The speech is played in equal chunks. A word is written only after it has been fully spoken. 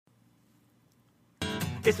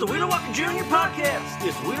It's the Wheeler Walker Jr. Podcast.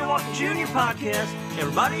 It's the Wheeler Walker Jr. Podcast.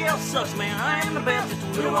 Everybody else sucks, man. I am the best. It's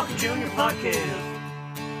the Wheeler Walker Jr. Podcast.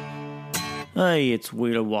 Hey, it's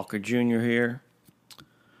Wheeler Walker Jr. here.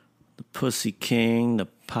 The Pussy King, the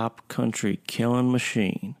pop country killing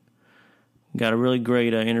machine. Got a really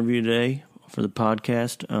great interview today for the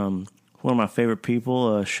podcast. One of my favorite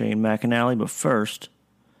people, Shane McAnally. But first,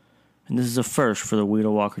 and this is a first for the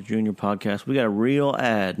Wheeler Walker Jr. podcast, we got a real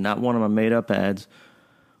ad, not one of my made-up ads.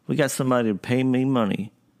 We got somebody to pay me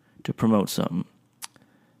money to promote something.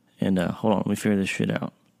 And hold on, let me figure this shit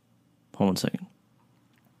out. Hold on a second.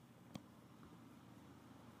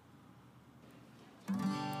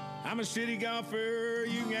 I'm a shitty golfer,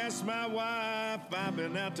 you can ask my wife. I've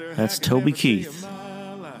been out there. That's Toby Keith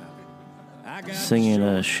singing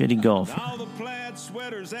Shitty Golfer. All the plaid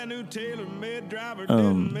sweaters, that new tailor-made driver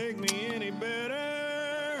didn't make me any better.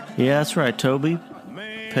 Yeah, that's right. Toby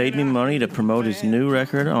paid me money to promote his new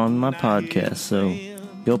record on my podcast. So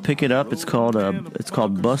go pick it up. It's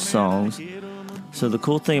called Bus Songs. So the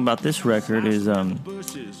cool thing about this record is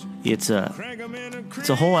it's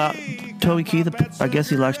a whole out. Toby Keith, I guess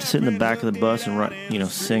he likes to sit in the back of the bus and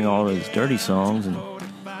sing all his dirty songs, and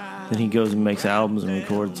then he goes and makes albums and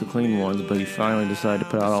records the clean ones. But he finally decided to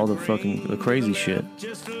put out all the crazy shit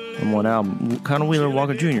in one album, kind of Wheeler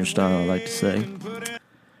Walker Jr. style, I like to say.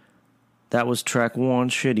 That was track 1,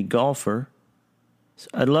 Shitty Golfer.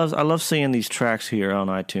 I love seeing these tracks here on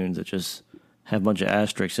iTunes that just have a bunch of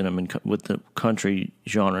asterisks in them and with the country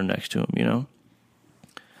genre next to them, you know?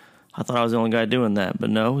 I thought I was the only guy doing that, but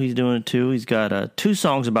no, he's doing it too. He's got 2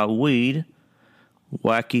 songs about weed,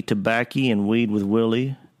 Wacky Tobacco and Weed with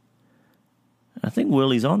Willie. I think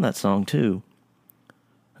Willie's on that song too.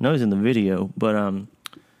 I know he's in the video, but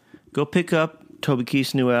go pick up Toby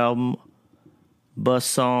Keith's new album, Bus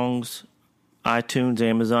Songs, iTunes,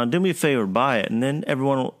 Amazon. Do me a favor, buy it, and then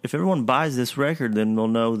if everyone buys this record, then they'll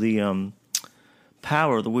know the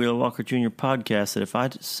power of the Wheeler Walker Jr. podcast, that if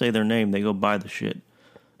I say their name, they go buy the shit.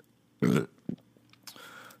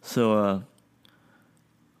 So,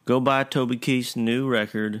 go buy Toby Keith's new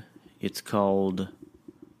record. It's called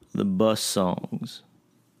The Bus Songs.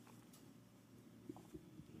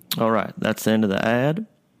 All right, that's the end of the ad.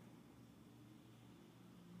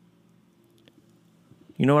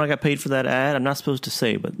 You know what I got paid for that ad? I'm not supposed to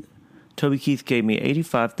say, but Toby Keith gave me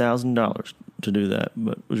 $85,000 to do that,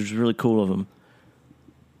 which was really cool of him.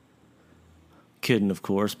 Kidding, of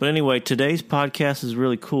course. But anyway, today's podcast is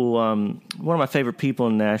really cool. One of my favorite people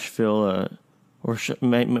in Nashville, or should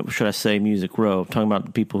I say Music Row. I'm talking about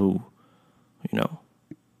the people who,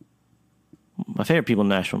 my favorite people in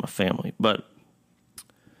Nashville are my family. But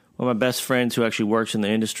one of my best friends who actually works in the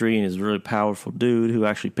industry and is a really powerful dude who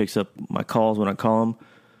actually picks up my calls when I call him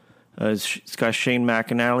is this guy Shane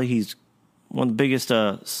McAnally. He's one of the biggest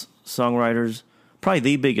songwriters, probably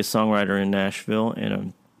the biggest songwriter in Nashville,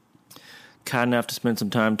 and kind enough to spend some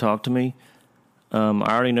time talk to me. I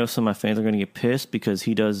already know some of my fans are going to get pissed because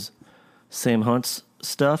he does Sam Hunt's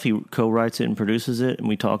stuff. He co-writes it and produces it, and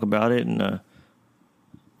we talk about it, and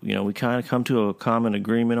we kind of come to a common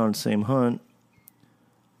agreement on Sam Hunt.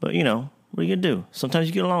 But what are you going to do? Sometimes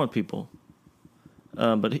you get along with people.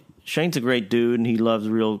 But Shane's a great dude, and he loves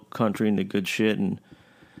real country and the good shit, and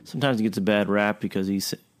sometimes he gets a bad rap because he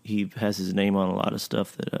has his name on a lot of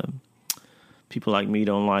stuff that people like me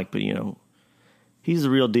don't like, but he's the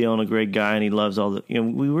real deal and a great guy, and he loves all the.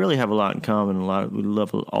 We really have a lot in common. We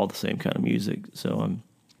love all the same kind of music. So, and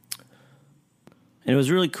it was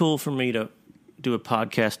really cool for me to do a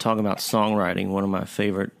podcast talking about songwriting, one of my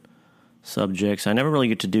favorite subjects. I never really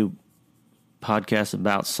get to do podcasts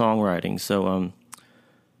about songwriting, so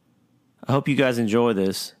I hope you guys enjoy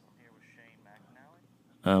this.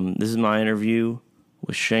 This is my interview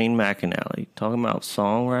with Shane McAnally, talking about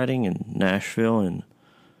songwriting in Nashville and,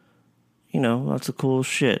 lots of cool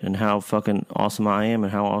shit and how fucking awesome I am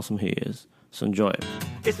and how awesome he is. So enjoy it.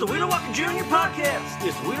 It's the Wheeler Walker Jr. Podcast.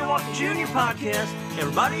 It's the Wheeler Walker Jr. Podcast.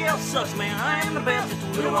 Everybody else sucks, man. I am the best. It's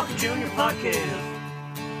the Wheeler Walker Jr. Podcast.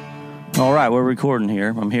 All right, we're recording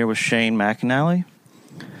here. I'm here with Shane McAnally.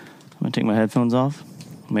 I'm going to take my headphones off,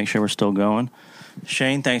 make sure we're still going.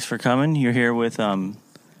 Shane, thanks for coming. You're here with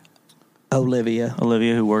Olivia,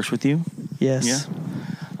 who works with you. Yes. Yeah.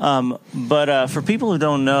 But for people who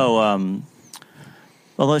don't know,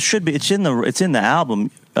 it's in the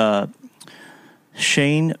album.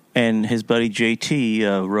 Shane and his buddy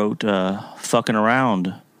JT wrote "Fucking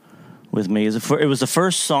Around" with me. It was the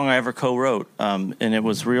first song I ever co-wrote, and it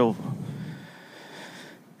was real.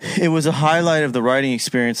 It was a highlight of the writing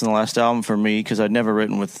experience in the last album for me because I'd never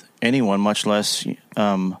written with anyone, much less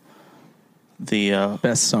the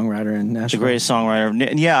best songwriter in Nashville. The greatest songwriter.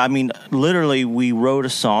 And yeah, I mean, literally, we wrote a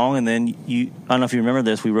song, and then I don't know if you remember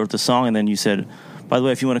this, we wrote the song, and then you said, by the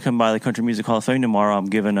way, if you want to come by the Country Music Hall of Fame tomorrow, I'm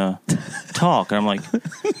giving a talk. And I'm like,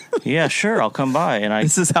 yeah, sure, I'll come by. And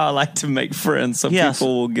this is how I like to make friends, so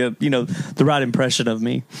people will get, the right impression of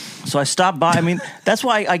me. So I stopped by. I mean, that's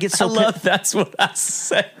why I get so that's what I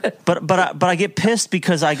said. But I get pissed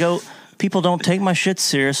because people don't take my shit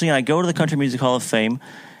seriously, and I go to the Country Music Hall of Fame,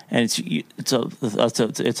 and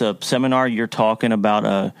it's a seminar. You're talking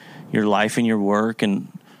about your life and your work. And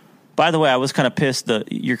by the way, I was kind of pissed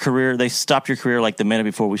that your career, they stopped your career like the minute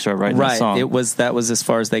before we started writing the song. That was as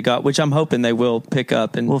far as they got, which I'm hoping they will pick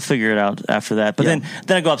up, and we'll figure it out after that. But then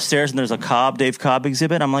I go upstairs and there's a Dave Cobb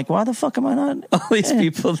exhibit. I'm like, why the fuck am I not? All these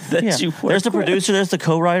people that you work There's the producer, there's the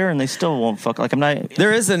co-writer, and they still won't fuck. Like, I'm not.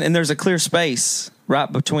 There isn't, and there's a clear space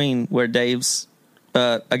right between where Dave's.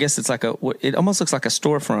 I guess it's it almost looks like a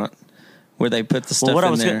storefront where they put the stuff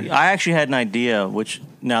in there. I actually had an idea, which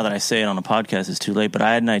now that I say it on a podcast is too late, but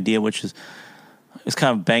I had an idea which is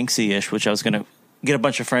kind of Banksy-ish, which I was going to get a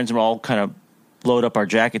bunch of friends and we'll all kind of load up our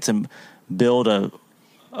jackets and build a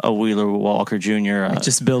Wheeler Walker Jr.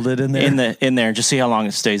 Just build it in there. In there, and just see how long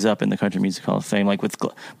it stays up in the Country Music Hall of Fame.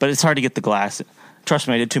 But it's hard to get the glass. Trust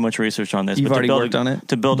me, I did too much research on this. You've already worked on it?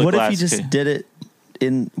 To build a glass. What if you just did it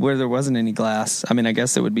in where there wasn't any glass? I mean, I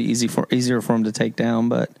guess it would be easier for them to take down,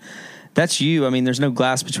 but that's you. I mean, there's no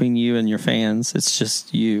glass between you and your fans. It's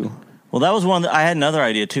just you. Well, that was one. I had another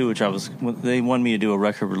idea too, which they wanted me to do a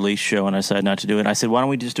record release show, and I decided not to do it. I said, why don't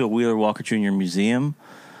we just do a Wheeler Walker Jr. museum,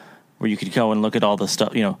 where you could go and look at all the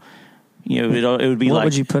stuff. It would be what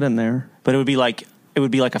would you put in there? But it would be like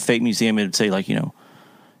a fake museum. It would say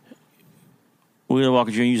Wheeler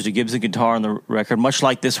Walker Jr. used a Gibson guitar on the record, much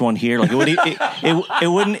like this one here. Like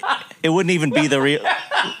it wouldn't even be the real.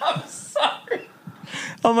 I'm sorry.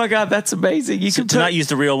 Oh my God, that's amazing! You could not use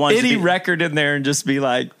the real one. Any record in there and just be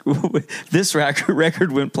like, "This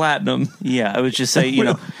record went platinum." Yeah, I would just say, he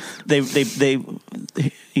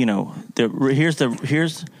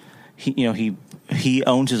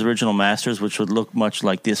owns his original masters, which would look much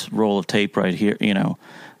like this roll of tape right here.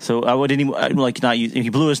 So I wouldn't even not use. He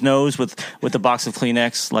blew his nose with a box of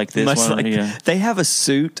Kleenex like this. Much one. They have a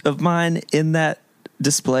suit of mine in that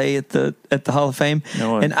display at the Hall of Fame,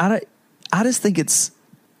 and I just think it's.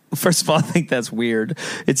 First of all, I think that's weird.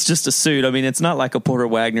 It's just a suit. I mean, it's not like a Porter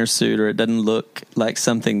Wagner suit, or it doesn't look like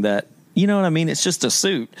something that, you know what I mean? It's just a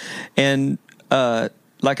suit, and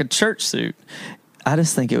like a church suit. I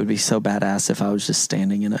just think it would be so badass if I was just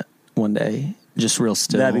standing in it one day, just real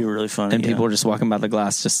still. That'd be really fun. And people were just walking by the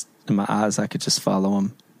glass, just in my eyes. I could just follow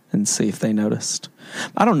them and see if they noticed.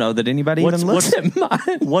 I don't know that anybody even looks at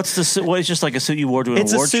mine. What's the suit? It's just like a suit you wore to an award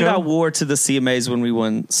show? It's a suit I wore to the CMAs when we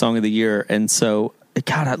won Song of the Year, and so...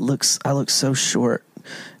 God, I look so short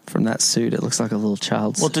from that suit. It looks like a little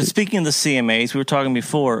child's suit. Speaking of the CMAs, we were talking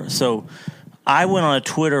before. So I went on a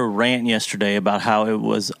Twitter rant yesterday about how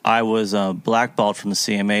I was blackballed from the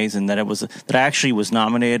CMAs, and that I actually was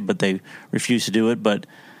nominated, but they refused to do it. But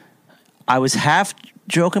I was half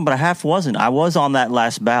joking, but I half wasn't. I was on that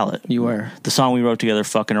last ballot. You were. The song we wrote together,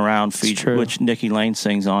 "Fucking Around," which Nikki Lane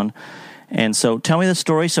sings on. And so tell me the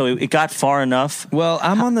story. So it got far enough. Well,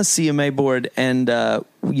 I'm on the CMA board, and,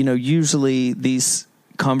 usually these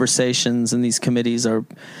conversations and these committees are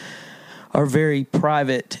very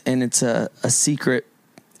private, and it's a secret.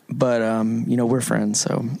 But, we're friends,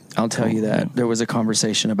 so I'll tell you that. There was a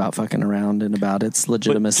conversation about Fucking Around and about its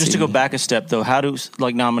legitimacy. But just to go back a step, though, how do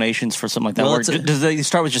nominations for something like that work? Do they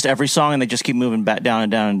start with just every song and they just keep moving back down and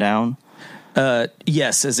down and down?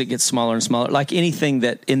 Yes, as it gets smaller and smaller, like anything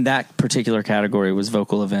that in that particular category was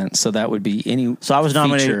vocal event. So that would be any. So I was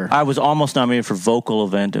nominated. I was almost nominated for vocal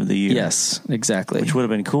event of the year. Yes, exactly. Which would have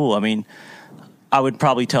been cool. I mean, I would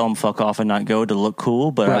probably tell them fuck off and not go to look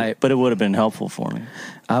cool, but but it would have been helpful for me.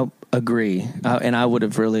 I agree, and I would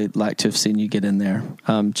have really liked to have seen you get in there,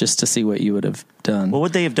 just to see what you would have done. What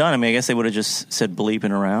would they have done? I mean, I guess they would have just said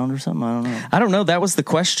bleeping around or something. I don't know. That was the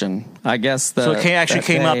question. I guess so. It actually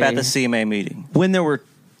came up at the CMA meeting when there were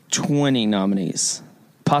 20 nominees,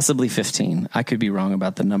 possibly 15. I could be wrong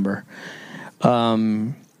about the number.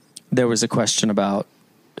 There was a question about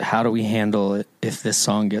how do we handle it if this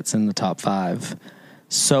song gets in the top 5.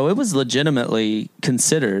 So it was legitimately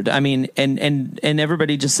considered. I mean, and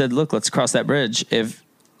everybody just said, look, let's cross that bridge. If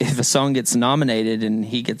a song gets nominated and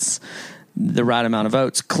he gets the right amount of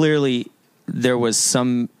votes, clearly there was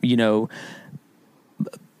some,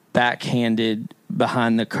 backhanded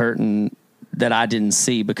behind the curtain that I didn't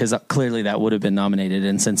see, because clearly that would have been nominated.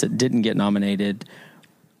 And since it didn't get nominated,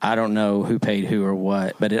 I don't know who paid who or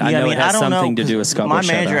what, but I know it has something to do with Scott. My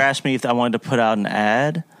manager asked me if I wanted to put out an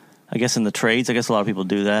ad, I guess in the trades. I guess a lot of people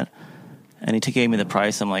do that. And he gave me the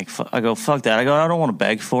price. I'm like, I go, fuck that. I go, I don't want to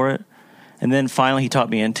beg for it. And then finally he talked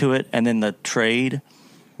me into it. And then the trade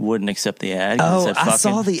wouldn't accept the ad. Oh, I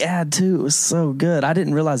saw the ad too. It was so good. I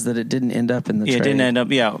didn't realize that it didn't end up in the trade. It didn't end up.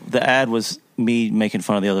 Yeah, the ad was me making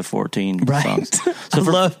fun of the other 14 songs. So I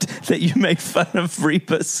loved that you made fun of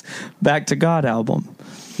Repa's Back to God album.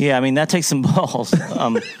 Yeah, I mean, that takes some balls. I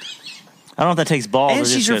don't know if that takes balls. And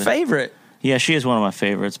she's your favorite. Yeah, she is one of my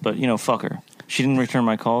favorites, but, fuck her. She didn't return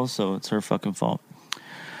my calls, so it's her fucking fault.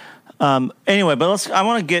 Anyway, but I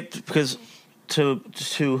want to get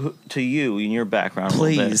to you and your background.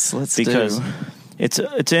 Please, let's do. Because it's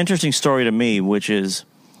an interesting story to me, which is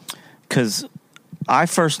because I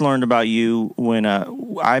first learned about you when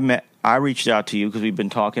I reached out to you because we've been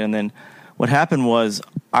talking, and then what happened was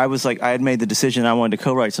I had made the decision I wanted to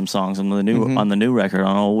co-write some songs on the new record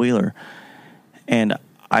on Old Wheeler, and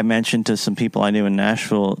I mentioned to some people I knew in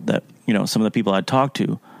Nashville that some of the people I'd talked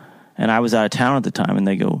to, and I was out of town at the time, and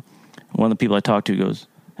they go, one of the people I talked to goes,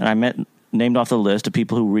 and I named off the list of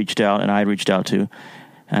people who reached out and I reached out to,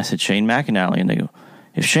 and I said Shane McAnally, and they go,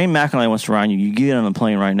 if Shane McAnally wants to ride you get on the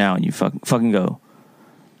plane right now and you fucking go.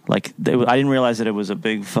 Like I didn't realize that it was a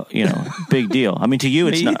big big deal. I mean, to you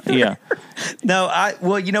it's not. Yeah. No,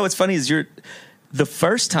 what's funny is the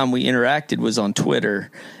first time we interacted was on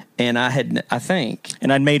Twitter. And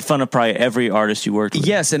I'd made fun of probably every artist you worked with.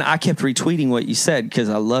 Yes, and I kept retweeting what you said because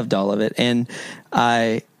I loved all of it. And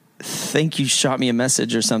I think you shot me a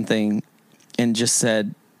message or something and just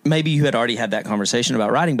said, maybe you had already had that conversation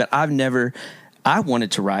about writing, but I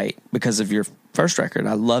wanted to write because of your first record.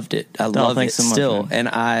 I loved it. I love it so still. Much,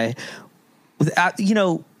 and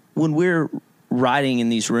when we're writing in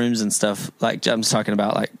these rooms and stuff, like I'm talking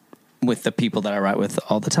about, like with the people that I write with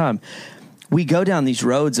all the time, we go down these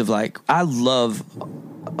roads of I love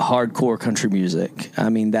hardcore country music. I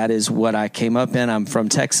mean, that is what I came up in. I'm from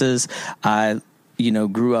Texas. I,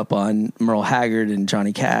 grew up on Merle Haggard and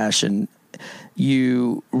Johnny Cash, and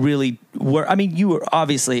you really were, you were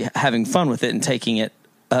obviously having fun with it and taking it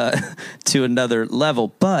to another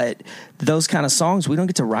level, but those kind of songs, we don't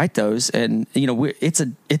get to write those, and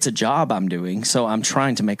it's a job I'm doing, so I'm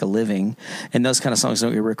trying to make a living, and those kind of songs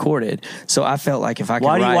don't get recorded. So I felt like if I could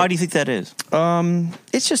why do you think that is?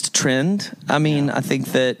 It's just a trend. I mean, I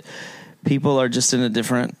think that people are just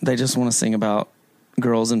they just want to sing about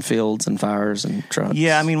girls and fields and fires and trucks.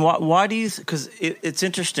 Yeah, I mean, why do you? Because it's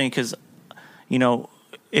interesting because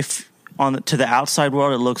if to the outside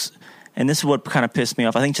world it looks. And this is what kind of pissed me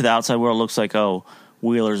off. I think to the outside world, it looks like, oh,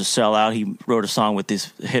 Wheeler's a sellout. He wrote a song with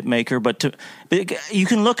this hit maker. But you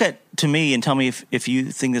can look to me and tell me if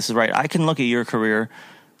you think this is right. I can look at your career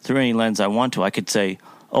through any lens I want to. I could say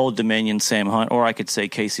Old Dominion, Sam Hunt, or I could say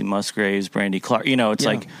Casey Musgraves, Brandy Clark. It's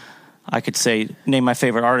like I could say, name my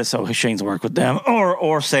favorite artist. Oh, Shane's worked with them.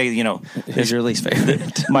 Or say, who's your least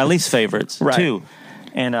favorite? My least favorites, right. Too.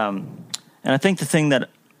 And I think the thing that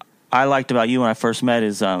I liked about you when I first met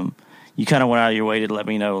is you kind of went out of your way to let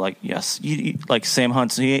me know, like, yes, you like Sam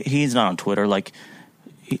Hunt. He's not on Twitter, like,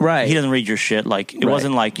 right? He doesn't read your shit. Like, it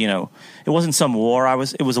wasn't like it wasn't some war.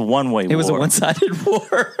 It was a one-way war. It was a one-sided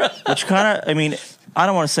war. Which kind of, I mean, I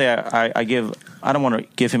don't want to say I don't want to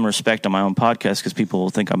give him respect on my own podcast because people will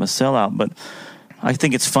think I'm a sellout, but I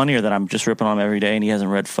think it's funnier that I'm just ripping on him every day and he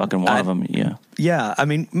hasn't read fucking one of them. Yeah. Yeah. I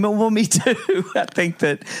mean, well, me too. I think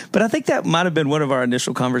that might have been one of our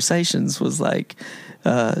initial conversations was like,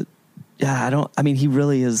 he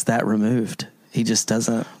really is that removed. He just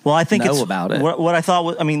doesn't know about it. What I thought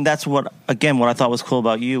was, that's what I thought was cool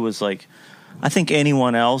about you was like, I think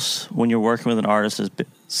anyone else, when you're working with an artist, is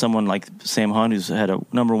someone like Sam Hunt, who's had a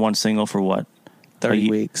number one single for what?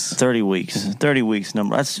 30 weeks. 30 weeks. Mm-hmm. 30 weeks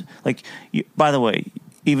number. That's like, by the way,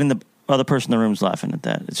 even the other person in the room's laughing at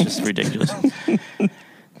that. It's just ridiculous.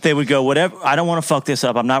 They would go, whatever. I don't want to fuck this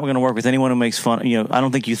up. I'm not going to work with anyone who makes fun. I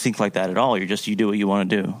don't think you think like that at all. You do what you want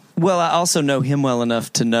to do. Well, I also know him well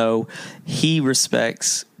enough to know he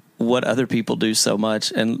respects what other people do so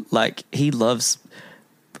much, and like he loves.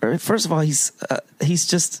 First of all, he's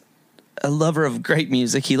just a lover of great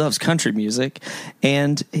music. He loves country music,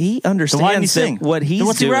 and he understands what he's doing.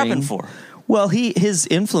 What's he rapping for? Well, his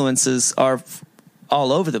influences are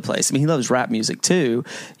all over the place. I mean, he loves rap music too,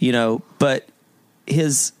 but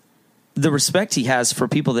the respect he has for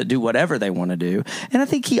people that do whatever they want to do. And I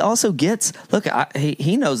think he also gets,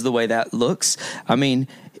 he knows the way that looks. I mean,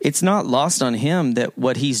 it's not lost on him that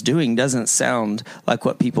what he's doing doesn't sound like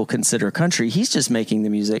what people consider country. He's just making the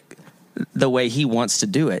music the way he wants to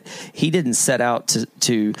do it. He didn't set out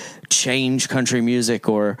to change country music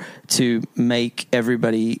or to make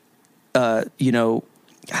everybody, I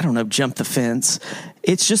don't know, jump the fence.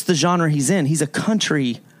 It's just the genre he's in. He's a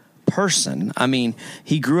country person. I mean,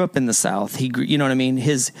 he grew up in the South. You know what I mean?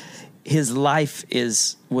 His life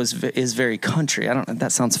is very country. I don't know.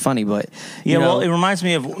 That sounds funny, but well, it reminds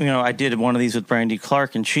me of, I did one of these with Brandy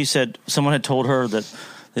Clark, and she said someone had told her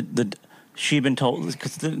that she'd been told,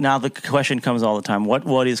 because now the question comes all the time,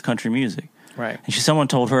 what is country music? Right. And someone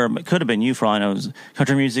told her, it could have been you for all I know,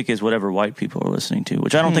 country music is whatever white people are listening to,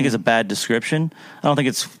 which I don't think is a bad description. I don't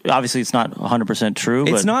think obviously it's not 100% true.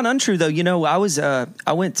 It's not untrue though.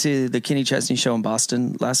 I went to the Kenny Chesney show in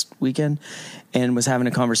Boston last weekend and was having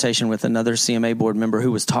a conversation with another CMA board member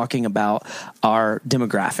who was talking about our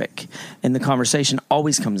demographic. And the conversation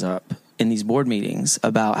always comes up in these board meetings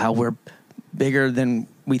about how we're bigger than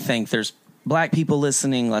we think. There's black people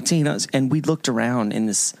listening, Latinos, and we looked around in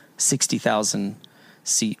this 60,000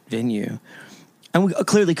 seat venue, and we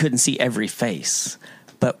clearly couldn't see every face,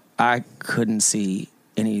 but I couldn't see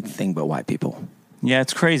anything but white people. Yeah,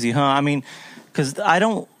 it's crazy, huh? I mean, because I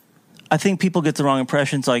think people get the wrong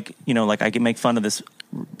impressions. Like, like I can make fun of this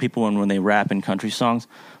people when they rap in country songs,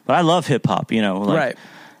 but I love hip hop. Right?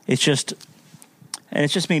 It's just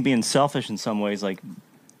me being selfish in some ways. Like,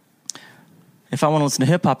 if I want to listen to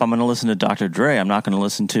hip hop, I'm going to listen to Dr. Dre. I'm not going to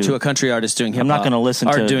listen to a country artist doing hip hop. I'm not going to listen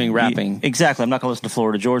to doing rapping. Exactly. I'm not going to listen to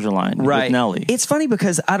Florida Georgia Line with Nelly. It's funny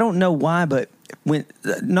because I don't know why, but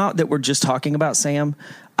not that we're just talking about Sam,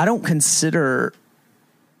 I don't consider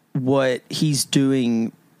what he's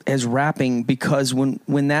doing as rapping, because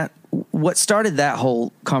what started that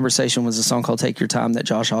whole conversation was a song called Take Your Time that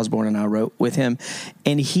Josh Osborne and I wrote with him,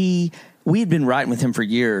 and we had been writing with him for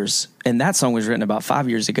years, and that song was written about 5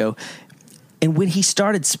 years ago. And when he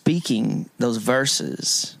started speaking those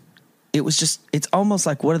verses, it's almost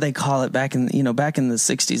like, what do they call it back in the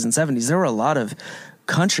 60s and 70s? There were a lot of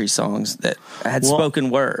country songs that had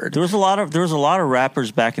spoken word. There was a lot of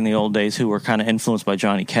rappers back in the old days who were kind of influenced by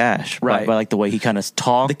Johnny Cash, right? By like the way he kind of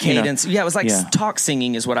talked, the cadence. It was like talk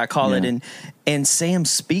singing is what I call it. And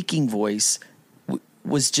Sam's speaking voice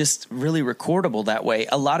was just really recordable that way.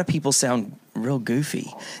 A lot of people sound real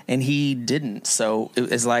goofy, and he didn't. So it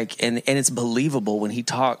was like, and it's believable when he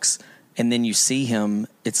talks, and then you see him.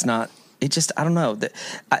 It's not. It just, I don't know.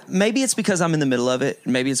 Maybe it's because I'm in the middle of it.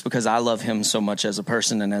 Maybe it's because I love him so much as a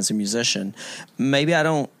person and as a musician. Maybe I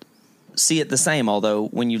don't see it the same. Although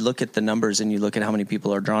when you look at the numbers and you look at how many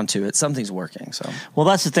people are drawn to it, something's working. So, well,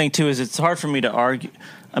 that's the thing too. Is it's hard for me to argue.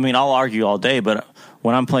 I mean, I'll argue all day, but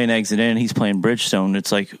when I'm playing Exit In and he's playing Bridgestone,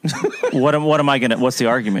 it's like, what am I gonna? What's the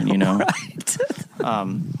argument? Right.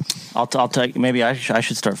 I'll take. Maybe I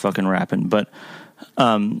should start fucking rapping, but it's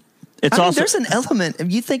I mean, also there's an element.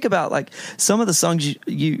 If you think about like some of the songs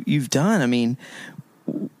you've done. I mean,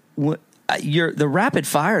 the rapid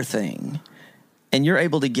fire thing, and you're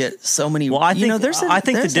able to get so many. Well, I think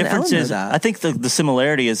the difference is, I think the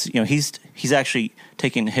similarity is, he's actually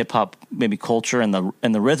taking hip hop maybe culture and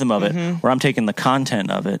the rhythm of it, where I'm taking the content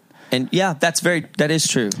of it. And yeah, that is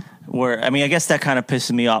true. Where, I mean, I guess that kind of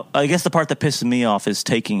pisses me off. I guess the part that pisses me off is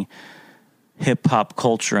taking hip hop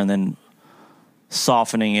culture and then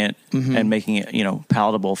softening it and making it,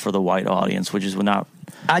 palatable for the white audience, which is not.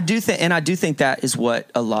 I do think that is what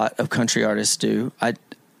a lot of country artists do.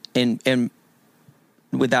 And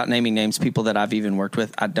without naming names, people that I've even worked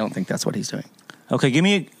with, I don't think that's what he's doing.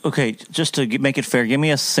 Okay, just to make it fair, give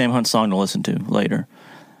me a Sam Hunt song to listen to later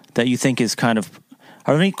that you think is kind of.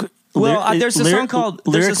 Are there any? Well, there's a song called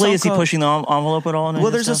lyrically. Is he pushing the envelope at all?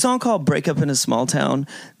 Well, there's a song called "Break Up in a Small Town"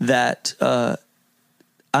 that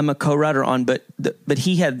I'm a co-writer on, but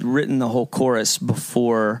he had written the whole chorus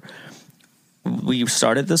before we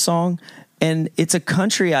started the song, and it's a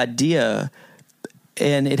country idea,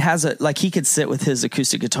 and it has he could sit with his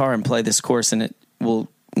acoustic guitar and play this chorus, and it will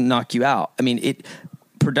knock you out. I mean,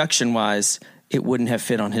 production wise, it wouldn't have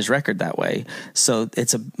fit on his record that way. So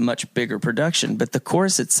it's a much bigger production. But the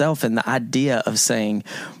chorus itself and the idea of saying,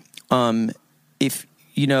 if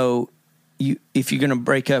you're going to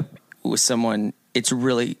break up with someone, it's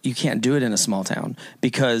really, you can't do it in a small town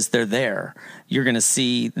because they're there. You're going to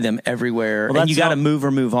see them everywhere, and you got to move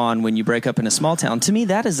or move on when you break up in a small town. To me,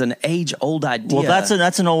 that is an age-old idea. Well,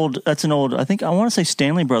 that's an old. I think I want to say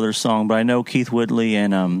Stanley Brothers song, but I know Keith Whitley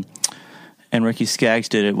and Ricky Skaggs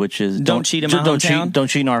did it, which is don't cheat in my hometown. Don't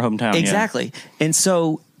cheat in our hometown. Exactly. Yeah. And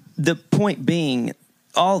so the point being,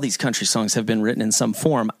 all these country songs have been written in some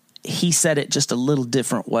form. He said it just a little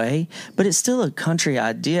different way, but it's still a country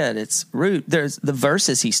idea at its root. There's the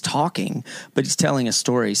verses he's talking, but he's telling a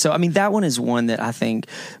story. So, I mean, that one is one that I think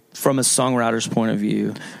from a songwriter's point of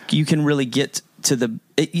view, you can really get to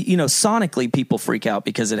sonically people freak out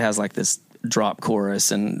because it has like this drop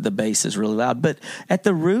chorus and the bass is really loud. But at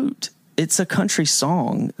the root, it's a country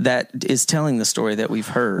song that is telling the story that we've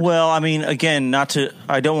heard. Well, I mean, again,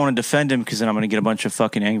 I don't want to defend him because then I'm going to get a bunch of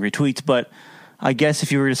fucking angry tweets, but I guess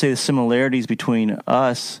if you were to say the similarities between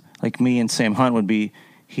us, like me and Sam Hunt, would be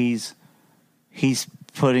he's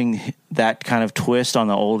putting that kind of twist on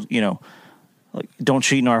the old, like Don't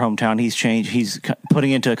Cheat in Our Hometown. He's changed. He's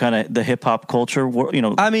putting into kind of the hip hop culture.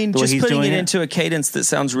 I mean, just putting it into a cadence that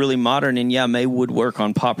sounds really modern and would work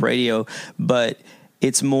on pop radio, but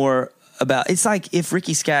it's more about, it's like if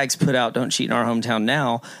Ricky Skaggs put out Don't Cheat in Our Hometown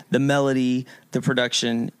now, the melody, the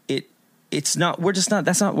production, it's not,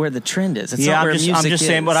 that's not where the trend is. It's not where music I'm just is.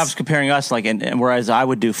 saying, but I was comparing us, like, and whereas I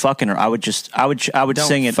would do fucking, or I would Don't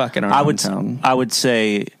sing it. Fuck in Our Hometown. I would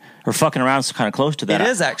say, or fucking around is kind of close to that. It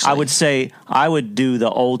is actually. I would say I would do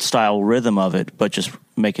the old style rhythm of it, but just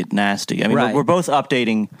make it nasty. I mean, Right. we're both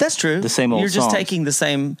updating. That's true. The same old You're just songs. taking the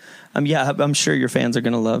same. I'm sure your fans are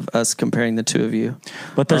going to love us comparing the two of you.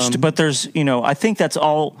 But there's, I think that's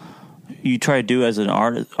all you try to do as an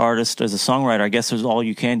artist, as a songwriter. I guess there's all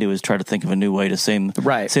you can do is try to think of a new way to say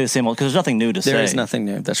the same old, because there's nothing new to say. There is nothing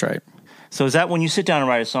new. That's right. So is that when you sit down and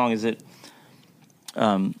write a song? Is it?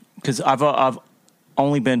 Because I've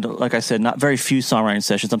only been to, like I said, not very few songwriting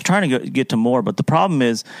sessions. I'm trying to get to more, but the problem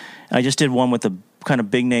is, I just did one with a kind of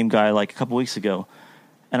big name guy like a couple weeks ago,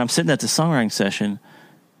 and I'm sitting at the songwriting session,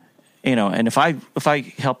 and if I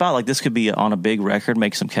help out, like this could be on a big record,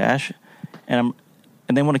 make some cash, and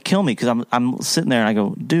they want to kill me because I'm sitting there and I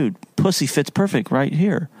go, dude, Pussy fits perfect right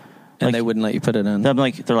here, and like, they wouldn't let you put it in. They're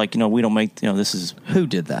like, we don't make, this is. Who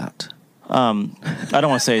did that? I don't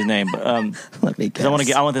want to say his name, but let me guess.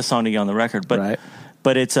 I want this song to get on the record, but right.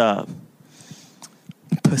 But it's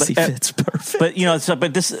Pussy fits perfect. But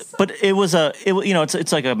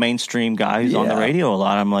it's like a mainstream guy who's on the radio a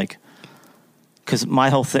lot. I'm like, because my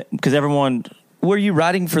whole thing, because everyone. Were you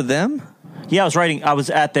writing for them? Yeah, I was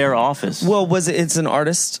at their office. Well, it's an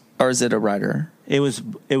artist or is it a writer? It was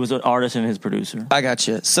an artist and his producer. I got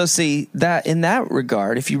you. So see that in that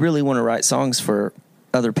regard, if you really want to write songs for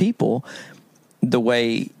other people,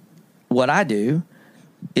 what I do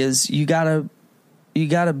is you gotta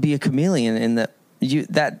be a chameleon in that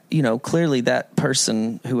clearly that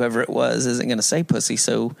person, whoever it was, isn't going to say pussy.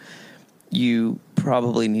 So you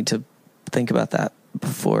probably need to think about that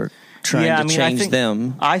before trying to change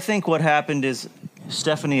them. I think what happened is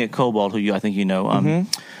Stephanie at Cobalt, who I think you know,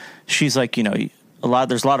 she's like, there's a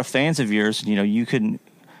lot of fans of yours.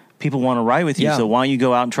 People want to write with you. So why don't you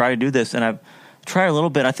go out and try to do this? And I've tried a little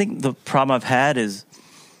bit. I think the problem I've had is,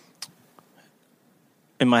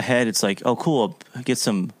 in my head, it's like, oh, cool, I'll get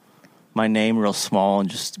my name real small and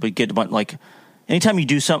get like, anytime you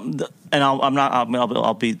do something, and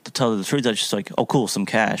I'll be to tell the truth. That's just like, oh, cool, some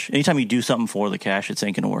cash. Anytime you do something for the cash, it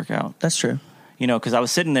ain't gonna work out. That's true. Because I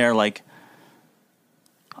was sitting there like,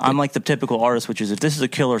 I'm like the typical artist, which is if this is a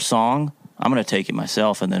killer song, I'm gonna take it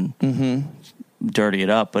myself and then dirty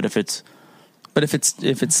it up. But if it's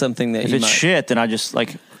something that it's shit, then I just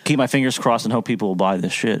like keep my fingers crossed and hope people will buy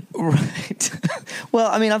this shit. Right.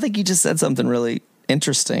 Well, I mean, I think you just said something really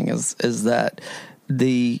interesting is that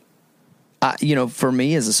for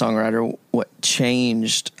me as a songwriter, what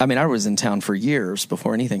changed, I mean, I was in town for years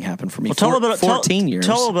before anything happened for me. Well, 14 years.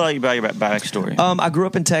 Tell about your backstory. I grew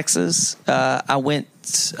up in Texas.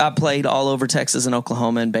 I played all over Texas and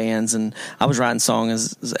Oklahoma in bands, and I was writing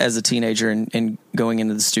songs as a teenager and going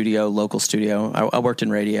into the local studio. I worked in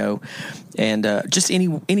radio and just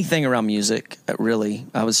anything around music, really.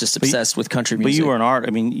 I was just obsessed with country music. But you were an artist.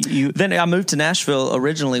 I mean, Then I moved to Nashville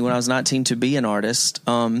originally when I was 19 to be an artist.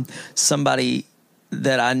 Somebody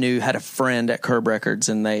that I knew had a friend at Curb Records,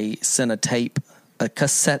 and they sent a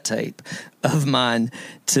cassette tape of mine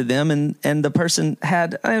to them, and the person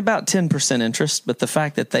had about 10% interest, but the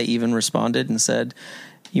fact that they even responded and said,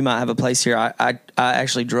 you might have a place here. I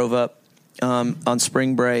actually drove up on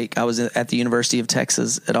spring break. I was at the University of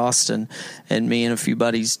Texas at Austin, and me and a few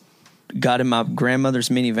buddies got in my grandmother's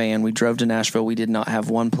minivan. We drove to Nashville. We did not have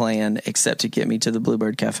one plan except to get me to the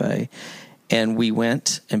Bluebird Cafe, and we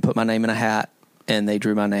went and put my name in a hat, and they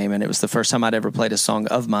drew my name, and it was the first time I'd ever played a song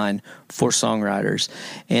of mine for songwriters.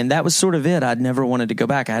 And that was sort of it. I'd never wanted to go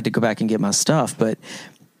back. I had to go back and get my stuff, but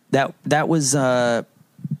that was I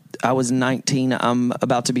was 19. I'm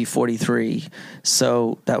about to be 43.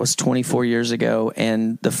 So that was 24 years ago,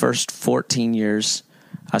 and the first 14 years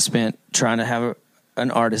I spent trying to have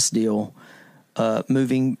an artist deal,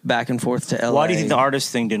 moving back and forth to LA. Why do you think the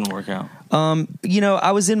artist thing didn't work out?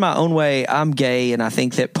 I was in my own way. I'm gay, and I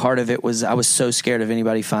think that part of it was I was so scared of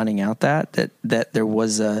anybody finding out that there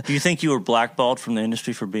was a... Do you think you were blackballed from the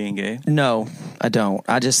industry for being gay? No, I don't.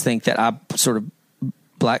 I just think that I sort of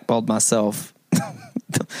blackballed myself.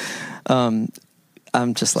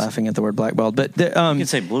 I'm just laughing at the word blackballed, but you could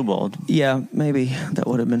say blueballed. Yeah, maybe that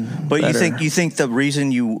would have been. But better. you think the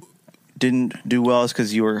reason you didn't do well is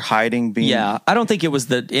because you were hiding being... Yeah, I don't think it was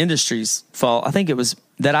the industry's fault. I think it was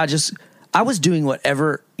that I was doing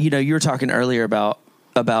whatever, you were talking earlier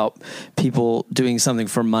about people doing something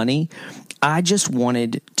for money. I just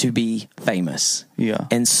wanted to be famous. Yeah.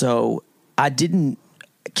 And so I didn't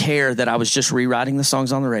care that I was just rewriting the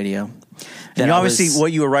songs on the radio. And obviously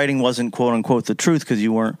what you were writing wasn't quote unquote the truth because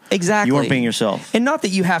you weren't being yourself. And not that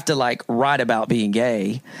you have to like write about being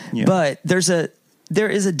gay, but there is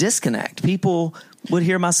a disconnect. People would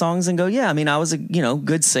hear my songs and go, yeah, I mean, I was a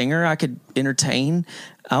good singer. I could entertain.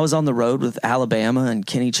 I was on the road with Alabama and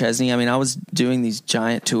Kenny Chesney. I mean, I was doing these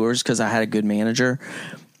giant tours because I had a good manager.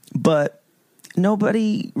 But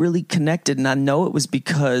nobody really connected, and I know it was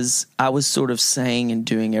because I was sort of saying and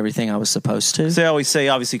doing everything I was supposed to. So I always say,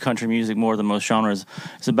 obviously, country music more than most genres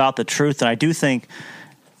is about the truth, and I do think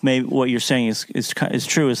maybe what you're saying is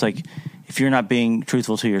true. It's like if you're not being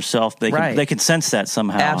truthful to yourself, they can sense that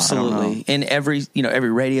somehow. Absolutely. In every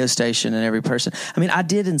radio station and every person. I mean, I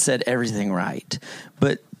did and said everything right,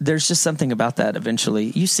 but there's just something about that. Eventually,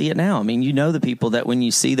 you see it now. I mean, the people that when you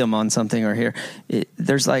see them on something or here,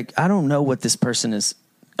 there's like, I don't know what this person is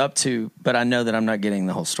up to, but I know that I'm not getting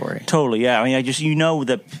the whole story. Totally. Yeah. I mean,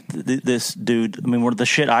 that this dude, I mean, the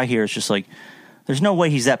shit I hear is just like, there's no way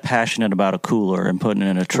he's that passionate about a cooler and putting it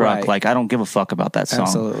in a truck. Right. Like, I don't give a fuck about that song.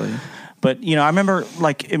 Absolutely. But, I remember,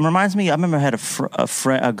 like, it reminds me, I remember I had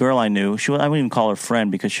a girl I knew. I wouldn't even call her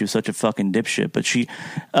friend because she was such a fucking dipshit. But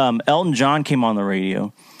Elton John came on the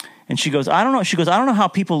radio, and she goes, I don't know how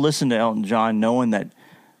people listen to Elton John knowing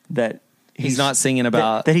that he's not singing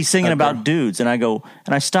about... That he's singing about dudes. And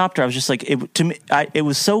I stopped her. I was just like, it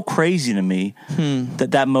was so crazy to me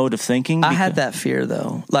that mode of thinking. I had that fear,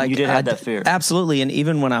 though. Like, you did have that fear. Absolutely. And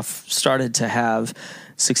even when I started to have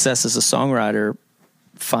success as a songwriter,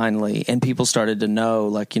 finally, and people started to know,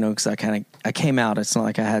 like, because I came out. It's not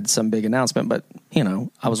like I had some big announcement, but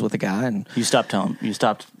I was with a guy, and I stopped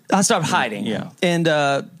hiding. Yeah. And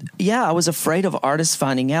I was afraid of artists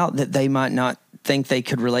finding out that they might not think they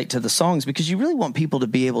could relate to the songs, because you really want people to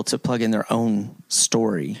be able to plug in their own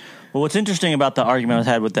story. Well, what's interesting about the argument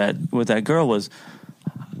I had with that girl was,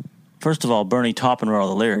 first of all, Bernie Taupin wrote all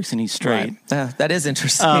the lyrics, and he's straight. Right. That is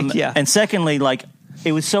interesting. Yeah. And secondly, like,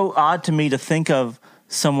 it was so odd to me to think of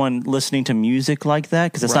someone listening to music like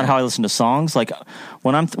that, because that's not how I listen to songs. Like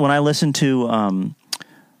when I listen to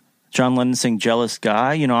John Lennon sing "Jealous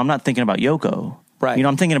Guy," I'm not thinking about Yoko. Right.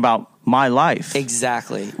 I'm thinking about my life.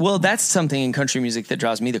 Exactly. Well, that's something in country music that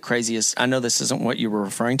drives me the craziest. I know this isn't what you were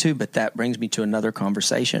referring to, but that brings me to another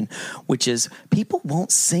conversation, which is people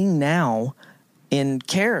won't sing now in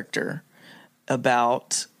character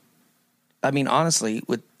about. I mean, honestly,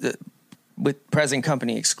 with present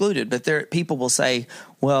company excluded, but people will say,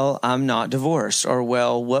 well, I'm not divorced, or,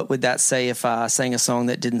 well, what would that say if I sang a song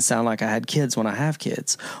that didn't sound like I had kids when I have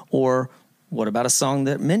kids? Or what about a song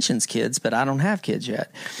that mentions kids, but I don't have kids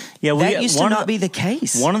yet? Yeah, that used to not be the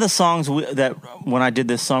case. One of the songs that when I did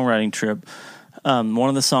this songwriting trip, one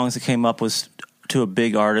of the songs that came up was to a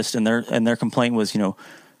big artist, and their complaint was,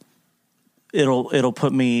 it'll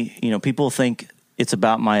put me, people think it's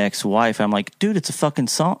about my ex-wife. I'm like, dude, it's a fucking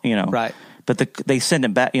song, Right. But they send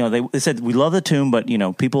it back, they said, we love the tune, but,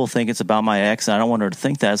 people think it's about my ex, and I don't want her to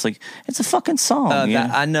think that. It's like, it's a fucking song.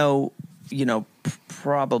 I know,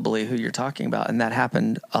 probably who you're talking about, and that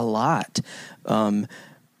happened a lot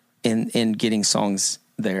in getting songs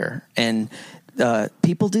there. And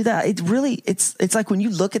people do that. It's like when you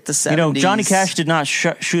look at the 70s. Johnny Cash did not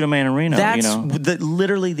shoot a man in Reno. That's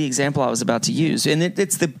literally the example I was about to use, and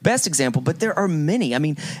it's the best example. But there are many. I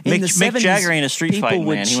mean, in the 70s, Mick Jagger ain't a street fighting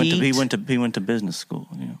man. He went to business school.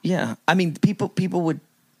 Yeah, I mean, people would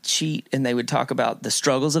cheat, and they would talk about the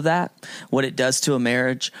struggles of that, what it does to a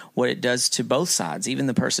marriage, what it does to both sides, even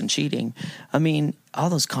the person cheating. I mean, all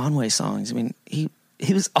those Conway songs. I mean, he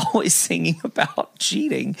was always singing about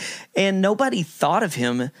cheating, and nobody thought of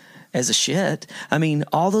him as a shit. I mean,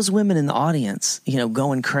 all those women in the audience,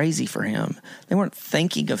 going crazy for him. They weren't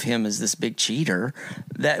thinking of him as this big cheater.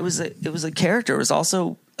 It was a character. It was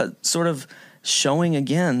also a sort of showing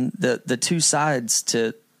again the two sides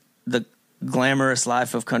to the glamorous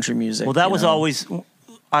life of country music. Well, that was always.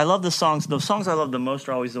 I love the songs. The songs I love the most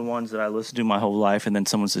are always the ones that I listen to my whole life, and then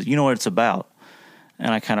someone says, "You know what it's about,"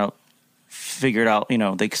 and I kind of figured out,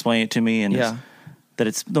 they explain it to me, and that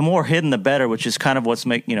it's the more hidden, the better, which is kind of what's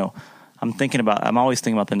I'm always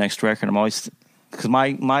thinking about the next record. I'm always, because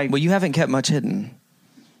my well, you haven't kept much hidden.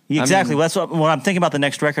 Exactly. That's what, when I'm thinking about the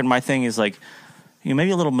next record, my thing is like,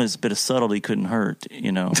 maybe a little bit of subtlety couldn't hurt,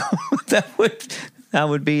 that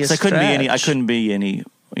would be a stretch. I couldn't be any,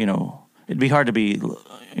 it'd be hard to be,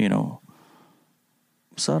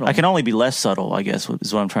 subtle. I can only be less subtle, I guess,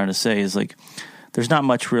 is what I'm trying to say, is like, there's not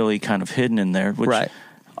much really kind of hidden in there,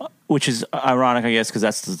 which is ironic, I guess,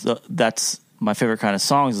 because that's my favorite kind of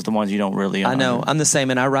songs, is the ones you don't really. I know. I'm the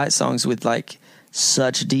same, and I write songs with like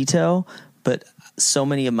such detail, but so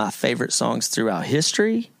many of my favorite songs throughout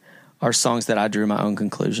history are songs that I drew my own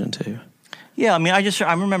conclusion to. Yeah, I mean,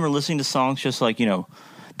 I remember listening to songs just like,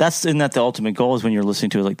 isn't that the ultimate goal, is when you're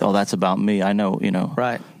listening to it like, oh, that's about me, I know,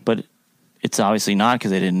 Right. But it's obviously not,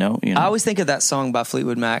 because they didn't know, I always think of that song by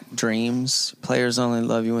Fleetwood Mac, Dreams, players only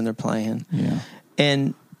love you when they're playing. Yeah.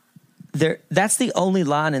 And that's the only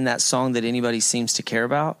line in that song that anybody seems to care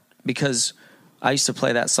about, because I used to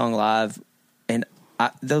play that song live, and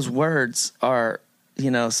those words are,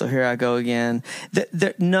 so here I go again.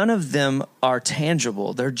 None of them are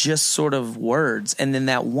tangible. They're just sort of words. And then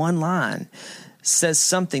that one line says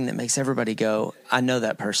something that makes everybody go, I know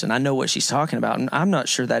that person. I know what she's talking about. And I'm not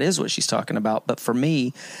sure that is what she's talking about. But for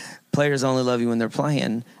me, players only love you when they're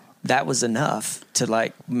playing. That was enough to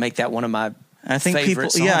like make that one of my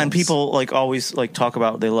favorite songs. Yeah, and people like always like talk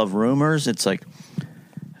about they love Rumors. It's like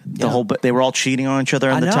they were all cheating on each other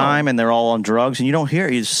at the time, and they're all on drugs, and you don't hear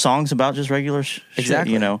it. Songs about just regular shit.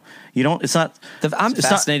 Exactly. You don't. It's not. I'm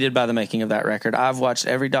fascinated by the making of that record. I've watched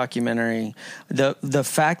every documentary. The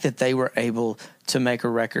fact that they were able to make a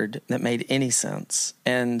record that made any sense,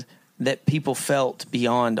 and that people felt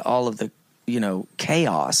beyond all of the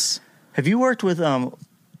chaos. Have you worked with?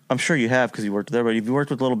 I'm sure you have, because you worked there. But have you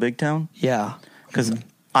worked with Little Big Town? Yeah, because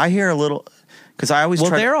I hear a little. Because I always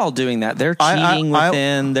they're all doing that. They're cheating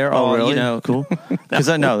within. They're all really? Cool. Because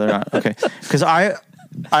I know they're not. Okay. Because I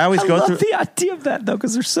always go through the idea of that though,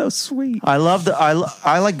 because they're so sweet. I love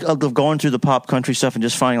I like going through the pop country stuff and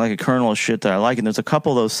just finding like a kernel of shit that I like. And there's a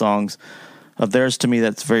couple of those songs of theirs to me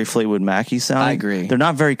that's very Fleetwood Mac-y sounding. I agree. They're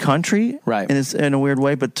not very country, right? In a weird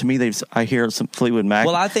way, but to me, I hear some Fleetwood Mac.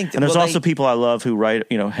 Well, I think, and there's also people I love who write.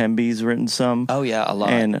 Hemby's written some. Oh yeah, a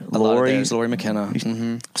lot. And Lori McKenna,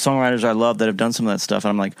 songwriters I love that have done some of that stuff. And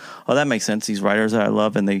I'm like, oh, that makes sense. These writers that I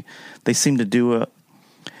love, and they seem to do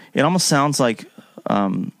it almost sounds like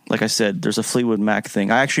I said, there's a Fleetwood Mac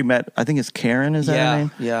thing. I actually met, I think it's Karen, is that her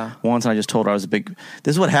name? Yeah. Once, and I just told her I was a big.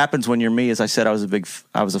 This is what happens when you're me. As I said, I was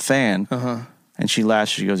a fan. And she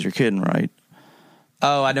laughed. She goes, "You're kidding, right?"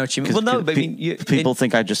 Oh, I know what you mean. Well, no, but people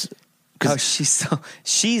think I just. Oh,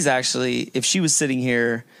 she's actually, if she was sitting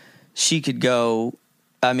here, she could go.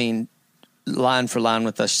 I mean, line for line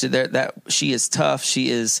with us. She is tough.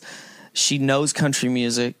 She knows country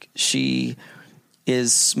music. She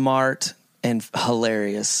is smart and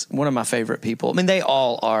hilarious. One of my favorite people. I mean, they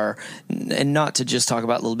all are, and not to just talk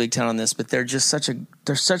about Little Big Town on this, but they're just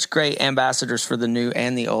they're such great ambassadors for the new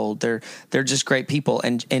and the old. They're just great people,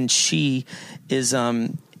 and she is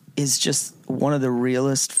just one of the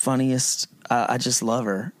realest, funniest. I just love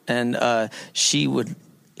her, and she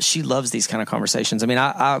loves these kind of conversations. I mean,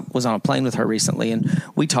 I was on a plane with her recently, and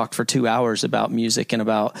we talked for 2 hours about music and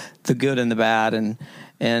about the good and the bad, and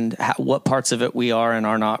what parts of it we are and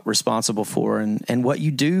are not responsible for, and what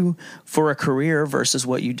you do for a career versus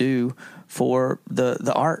what you do for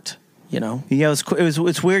the art. Yeah,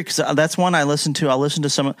 it's weird, because that's one I listened to. I listened to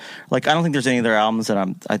some, like, I don't think there's any of their albums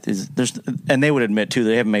that there's, and they would admit too,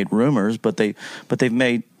 they haven't made Rumors, but they've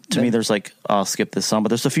made. To me, there's like, I'll skip this song, but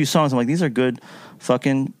there's a few songs I'm like, these are good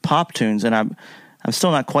fucking pop tunes, and I'm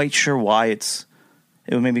still not quite sure why it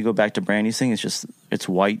would maybe go back to Brandy's thing. It's just, it's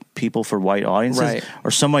white people for white audiences, right?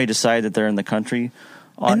 Or somebody decided that they're in the country,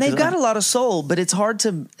 and they've got a lot of soul, but it's hard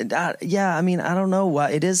to. I mean, I don't know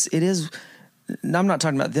why it is. I'm not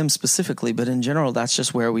talking about them specifically, but in general, that's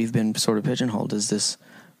just where we've been sort of pigeonholed, is this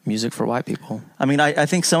music for white people. I mean, I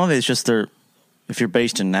think some of it is just if you're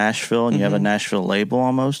based in Nashville and you have a Nashville label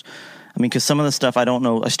almost. I mean, because some of the stuff I don't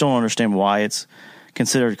know, I still don't understand why it's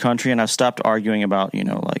considered country, and I've stopped arguing about,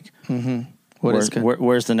 like,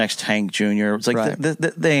 where's the next Hank Jr.? It's like, right.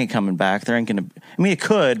 They ain't coming back. There ain't going to, I mean, it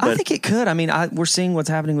could, but. I think it could. I mean, we're seeing what's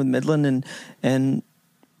happening with Midland, and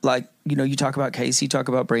like, you talk about Casey, talk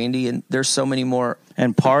about Brandy, and there's so many more.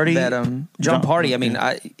 And Party. That, John Party. I mean,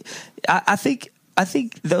 I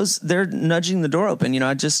think those, they're nudging the door open.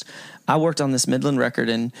 I worked on this Midland record,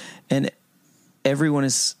 and everyone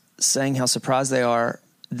is saying how surprised they are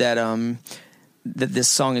that that this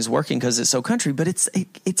song is working because it's so country, but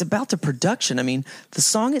it's about the production. I mean, the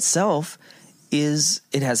song itself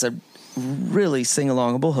it has a really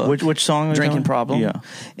sing-alongable hook. Which song? Drinking Problem. Yeah.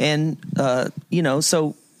 And,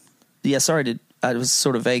 so, yeah, sorry, I was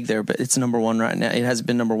sort of vague there, but it's number one right now. It hasn't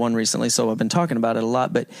been number one recently, so I've been talking about it a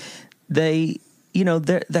lot. But the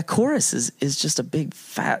chorus is just a big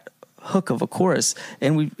fat hook of a chorus,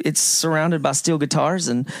 and it's surrounded by steel guitars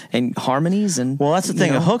and harmonies. And well, that's the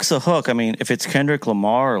thing. A hook's a hook. I mean, if it's Kendrick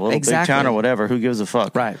Lamar or Little Big Town or whatever, who gives a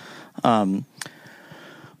fuck? Right.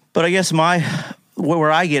 But I guess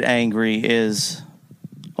where I get angry is,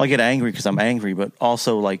 I get angry because I'm angry, but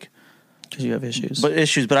also like. Because you have issues. But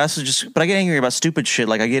I get angry about stupid shit.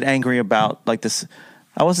 Like I get angry about like this.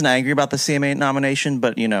 I wasn't angry about the CMA nomination,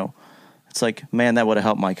 but it's like, man, that would have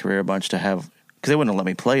helped my career a bunch to have, because they wouldn't have let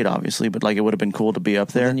me play it, obviously, but like it would have been cool to be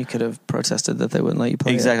up there. Then you could have protested that they wouldn't let you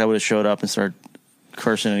play. Exactly. I would have showed up and started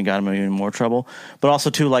cursing and got him in even more trouble. But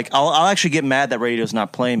also too, like I'll actually get mad that radio's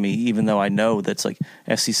not playing me, even though I know that's like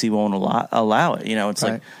FCC won't allow it. It's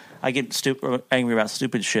right. like I get angry about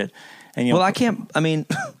stupid shit. And well, I can't. I mean.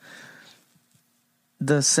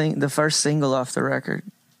 The first single off the record,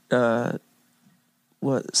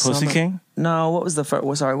 what? Pussy King? No, what was the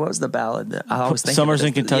first? Sorry, what was the ballad that I always think Summers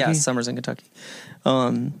in Kentucky? Yeah, Summers in Kentucky.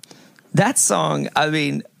 That song. I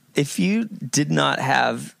mean, if you did not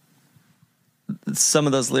have some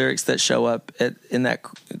of those lyrics that show up in that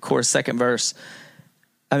chorus second verse,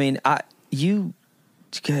 I mean, you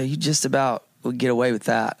just about would get away with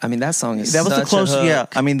that. I mean, that song is that was such the closest. a hook. Yeah,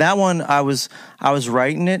 I mean that one. I was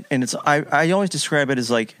writing it, and it's I always describe it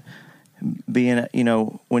as like being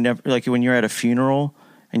whenever like when you're at a funeral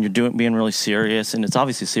and you're being really serious, and it's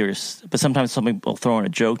obviously serious, but sometimes some people throw in a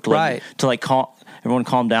joke to calm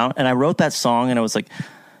everyone down. And I wrote that song, and I was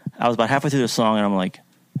about halfway through the song, and I'm like,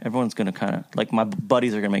 everyone's gonna kind of like my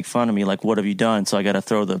buddies are gonna make fun of me, like what have you done? So I got to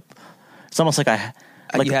throw the. It's almost like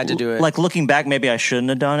you had to do it. Like looking back, maybe I shouldn't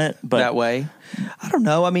have done it, but that way. I don't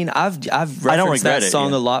know. I mean, I've referenced that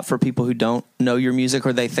song a lot for people who don't know your music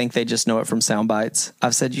or they think they just know it from sound bites.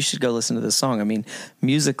 I've said you should go listen to this song. I mean,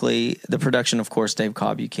 musically, the production, of course, Dave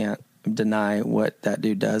Cobb. You can't deny what that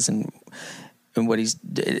dude does, and what he's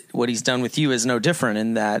done with you is no different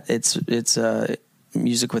in that it's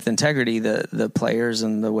music with integrity. The players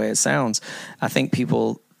and the way it sounds. I think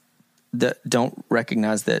people that don't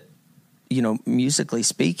recognize that. Musically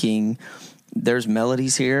speaking, there's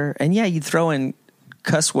melodies here, and yeah, you throw in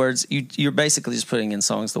cuss words. You're basically just putting in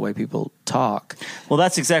songs the way people talk. Well,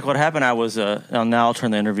 that's exactly what happened. I was now I'll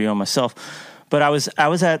turn the interview on myself, but I was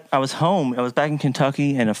home. I was back in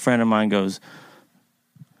Kentucky, and a friend of mine goes,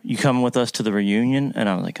 "You coming with us to the reunion?" And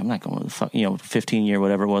I was like, "I'm not going to the 15-year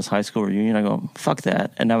whatever it was high school reunion." I go, "Fuck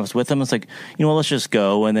that!" And I was with them. It's like, let's just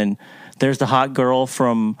go. And then there's the hot girl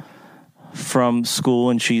from school,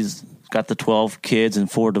 and she's got the 12 kids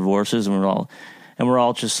and 4 divorces, and we're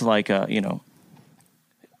all just like,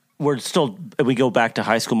 we go back to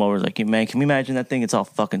high school mode. We're like, man, can we imagine that thing? It's all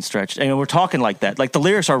fucking stretched. And we're talking like that. Like the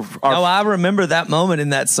lyrics are. Oh, I remember that moment in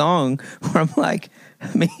that song where I'm like,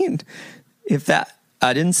 I mean,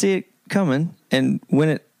 I didn't see it coming. And when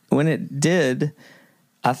it did,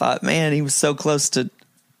 I thought, man, he was so close to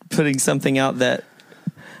putting something out that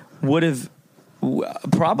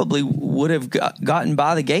probably would have gotten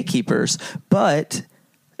by the gatekeepers, but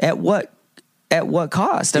at what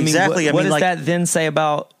cost? Exactly. What does that then say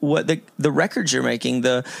about what the records you're making,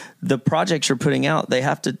 the projects you're putting out? They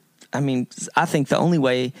have to. I mean, I think the only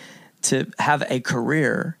way to have a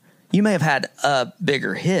career, you may have had a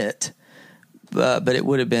bigger hit, but it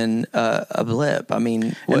would have been a blip. I mean,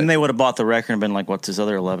 and then they would have bought the record and been like, "What's his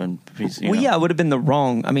other 11 pieces?" Yeah, it would have been the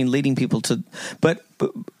wrong. I mean, leading people to,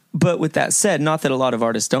 But with that said, not that a lot of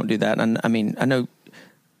artists don't do that. And I mean, I know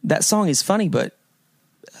that song is funny, but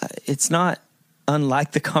it's not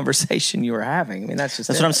unlike the conversation you were having. I mean, that's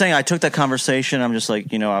what I'm saying. I took that conversation. I'm just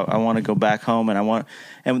like, I want to go back home, and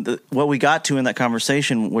what we got to in that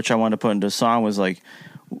conversation, which I wanted to put into a song, was like,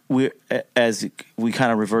 we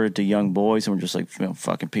kind of reverted to young boys, and we're just like,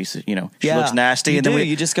 fucking pieces. She looks nasty, and then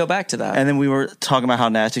you just go back to that. And then we were talking about how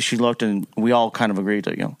nasty she looked, and we all kind of agreed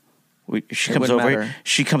to, she comes over here.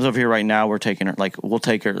 She comes over here right now. We'll take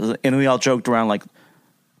her, and we all joked around like,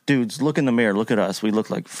 dudes, look in the mirror. Look at us. We look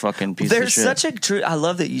like fucking pieces of shit. There's such a true. I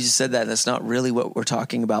love that you just said that. That's not really what we're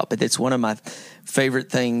talking about, but it's one of my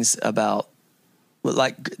favorite things about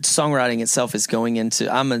like songwriting itself is going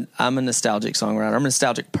into. I'm a nostalgic songwriter. I'm a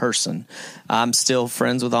nostalgic person. I'm still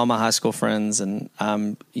friends with all my high school friends, and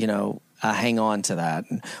I hang on to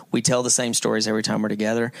that. And we tell the same stories every time we're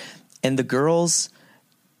together, and the girls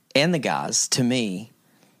and the guys, to me,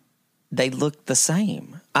 they look the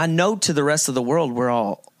same. I know to the rest of the world we're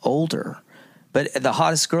all older, but the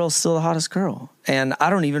hottest girl is still the hottest girl. And I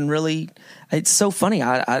don't even really, it's so funny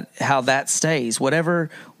how that stays. Whatever,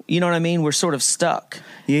 you know what I mean? We're sort of stuck.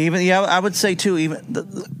 Yeah, I would say too,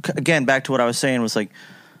 again, back to what I was saying was like,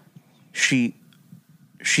 she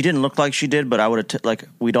didn't look like she did, but I would have,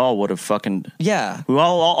 we'd all would have fucking... Yeah. We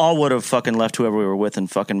all would have fucking left whoever we were with and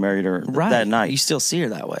fucking married her that night. You still see her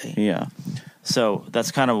that way. Yeah. So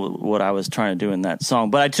that's kind of what I was trying to do in that song.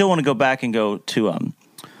 But I still want to go back and go to...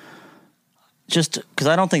 just because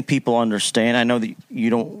I don't think people understand. I know that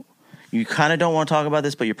you kind of don't want to talk about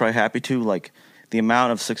this, but you're probably happy to, like, the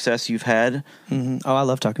amount of success you've had. Mm-hmm. Oh, I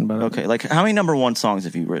love talking about it. Okay. Like, how many number one songs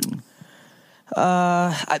have you written?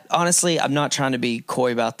 Honestly, I'm not trying to be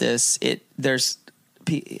coy about this. There's,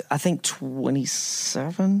 I think 26.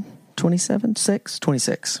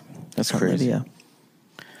 That's crazy. Yeah.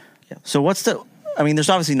 So there's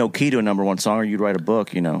obviously no key to a number one song, or you'd write a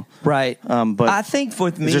book, you know. Right. But I think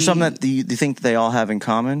with me, is there something that you think they all have in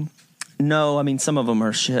common? No, I mean, some of them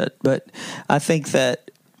are shit, but I think that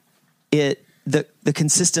the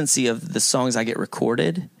consistency of the songs I get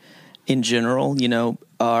recorded in general, you know,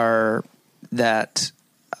 are that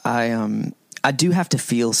I do have to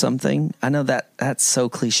feel something. I know that that's so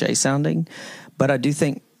cliche sounding, but I do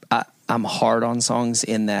think I'm hard on songs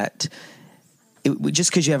in that just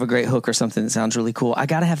because you have a great hook or something that sounds really cool, I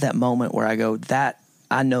got to have that moment where I go, that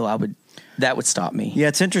would stop me. Yeah,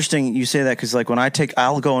 it's interesting you say that because like when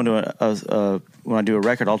I'll go into when I do a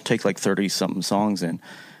record, I'll take like 30 something songs in,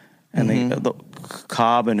 and the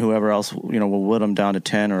Cobb and whoever else, you know, will whittle them down to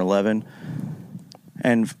 10 or 11.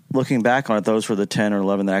 And looking back on it, those were the 10 or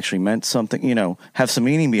 11 that actually meant something, you know, have some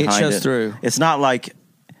meaning behind it. It shows through. It's not like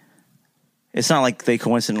they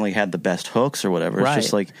coincidentally had the best hooks or whatever. It's right.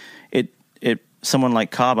 just like someone like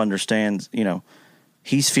Cobb understands, you know,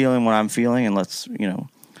 he's feeling what I'm feeling, and let's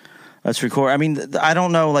record. I mean, I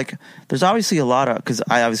don't know, like, there's obviously a lot of, because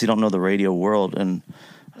I obviously don't know the radio world, and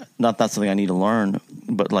not something I need to learn,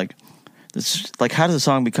 but like, it's like, how does a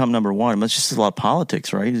song become number one? It's just a lot of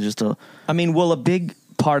politics, right? It's just a big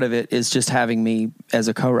part of it is just having me as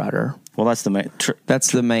a co-writer. Well, that's the main.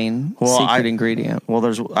 That's the main secret ingredient.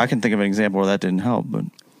 Well, I can think of an example where that didn't help, but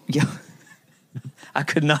yeah, I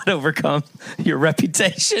could not overcome your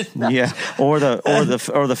reputation. Yeah, or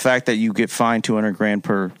the fact that you get fined $200,000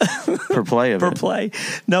 per play of per it. play.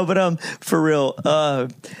 No, but for real,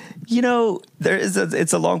 you know,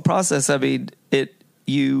 it's a long process. I mean,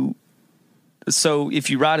 So if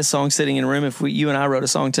you write a song sitting in a room, you and I wrote a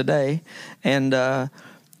song today, and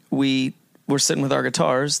we were sitting with our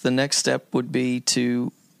guitars, the next step would be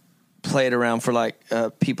to play it around for like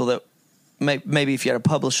people that maybe if you had a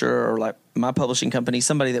publisher or like my publishing company,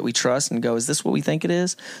 somebody that we trust, and go, is this what we think it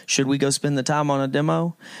is? Should we go spend the time on a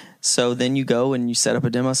demo? So then you go and you set up a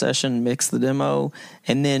demo session, mix the demo,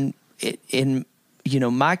 and then in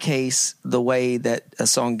my case, the way that a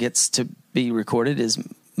song gets to be recorded is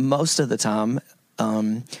most of the time,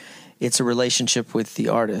 it's a relationship with the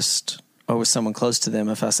artist or with someone close to them.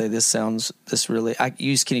 If I say I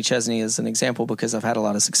use Kenny Chesney as an example because I've had a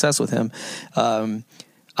lot of success with him.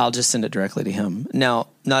 I'll just send it directly to him. Now,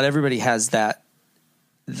 not everybody has that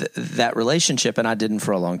relationship, and I didn't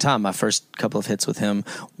for a long time. My first couple of hits with him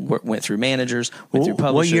went through managers, went through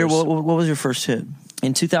publishers. What year? What was your first hit?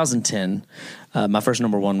 In 2010, my first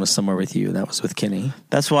number one was Somewhere With You, and that was with Kenny.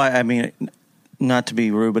 That's why, I mean, not to be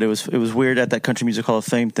rude, but it was weird at that Country Music Hall of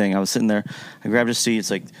Fame thing. I was sitting there, I grabbed a seat. It's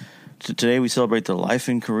like, today we celebrate the life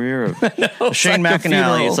and career of Shane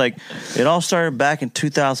McAnally. It's like, it all started back in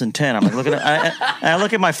 2010. I'm like, I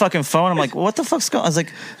look at my fucking phone. I'm like, what the fuck's going on? I was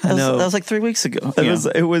like, that was like 3 weeks ago.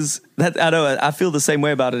 It was that. I know. I feel the same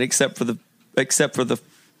way about it, except for the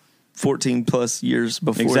 14 plus years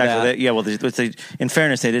before exactly. that. Yeah. Well, in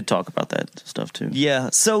fairness, they did talk about that stuff too. Yeah.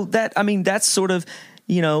 So that's sort of,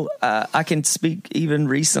 I can speak even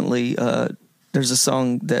recently. There's a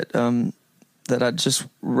song that I just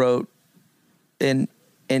wrote, and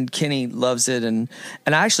Kenny loves it, and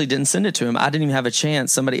I actually didn't send it to him. I didn't even have a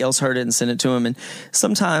chance. Somebody else heard it and sent it to him, and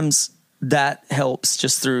sometimes that helps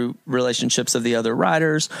just through relationships of the other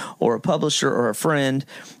writers or a publisher or a friend,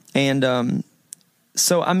 and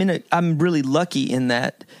so I'm really lucky in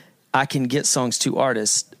that I can get songs to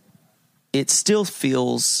artists. It still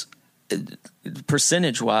feels,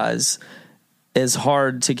 percentage-wise, as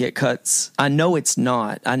hard to get cuts. I know it's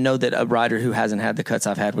not. I know that a writer who hasn't had the cuts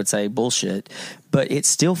I've had would say bullshit, but it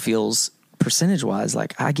still feels, percentage-wise,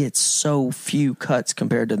 like I get so few cuts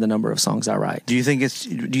compared to the number of songs I write. Do you think at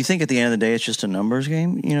the end of the day it's just a numbers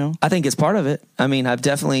game, you know? I think it's part of it. I mean, I've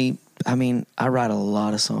definitely I mean, I write a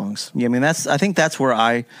lot of songs. Yeah, I mean, I think that's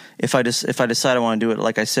where if I decide I want to do it,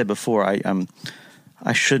 like I said before,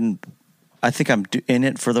 I shouldn't. I think I'm in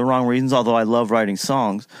it for the wrong reasons. Although I love writing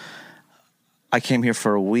songs, I came here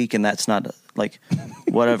for a week, and that's not like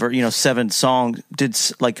whatever. 7 songs. Did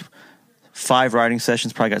like 5 writing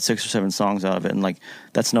sessions. Probably got 6 or 7 songs out of it, and like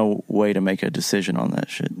that's no way to make a decision on that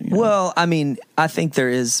shit. Well, I mean, I think there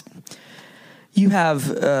is. You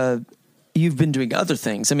have. You've been doing other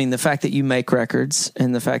things. I mean, the fact that you make records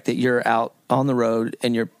and the fact that you're out on the road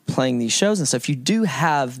and you're playing these shows and stuff, you do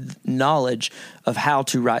have knowledge of how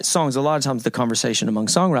to write songs. A lot of times the conversation among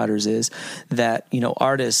songwriters is that,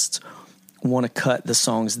 artists want to cut the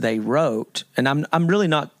songs they wrote. And I'm really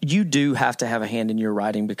not, you do have to have a hand in your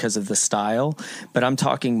writing because of the style, but I'm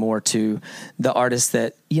talking more to the artists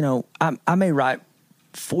that, I may write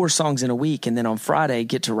 4 songs in a week and then on Friday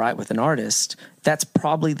get to write with an artist. That's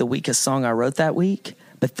probably the weakest song I wrote that week,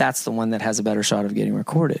 but that's the one that has a better shot of getting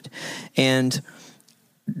recorded. And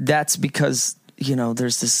that's because,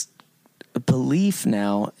 there's this belief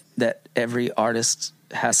now that every artist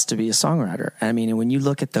has to be a songwriter. I mean, and when you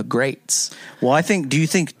look at the greats. Well, do you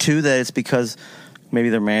think too that it's because maybe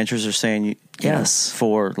their managers are saying yes,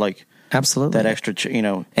 for like, absolutely. That extra,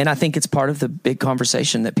 And I think it's part of the big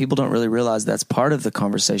conversation that people don't really realize. That's part of the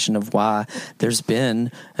conversation of why there's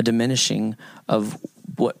been a diminishing of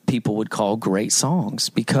what people would call great songs,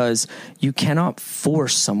 because you cannot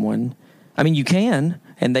force someone. I mean, you can,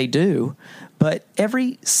 and they do, but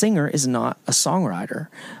every singer is not a songwriter.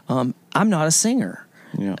 I'm not a singer.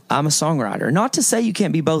 Yeah. I'm a songwriter. Not to say you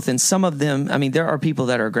can't be both. And some of them, I mean, there are people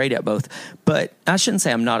that are great at both, but I shouldn't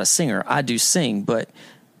say I'm not a singer. I do sing, but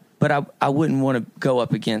I wouldn't want to go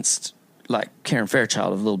up against like Karen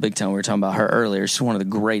Fairchild of Little Big Town. We were talking about her earlier. She's one of the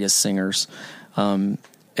greatest singers in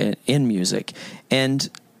music. And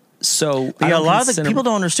so a lot of the people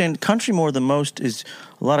don't understand country more than most is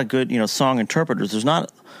a lot of good, song interpreters. There's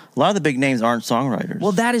not a lot of the big names aren't songwriters.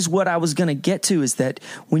 Well, that is what I was going to get to, is that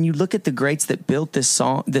when you look at the greats that built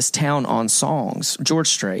this town on songs, George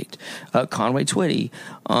Strait, Conway Twitty,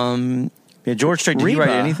 George Strait, did he write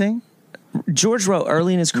anything? George wrote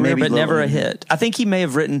early in his career, but never a hit. I think he may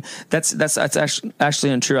have written. That's actually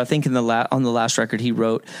untrue. I think on the last record he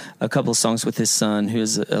wrote a couple of songs with his son, who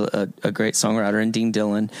is a great songwriter, and Dean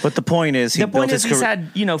Dillon. But the point is, he's had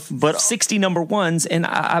 60 number ones, and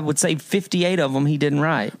I would say 58 of them he didn't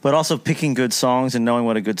write. But also picking good songs and knowing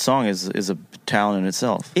what a good song is a talent in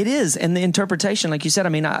itself. It is, and the interpretation, like you said. I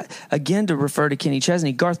mean, again, to refer to Kenny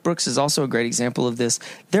Chesney, Garth Brooks is also a great example of this.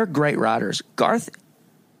 They're great writers. Garth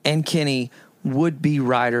and Kenny would be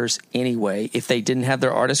writers anyway if they didn't have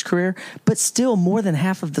their artist career, but still more than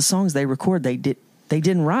half of the songs they record they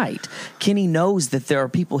didn't write. Kenny knows that there are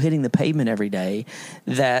people hitting the pavement every day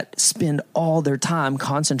that spend all their time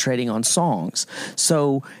concentrating on songs.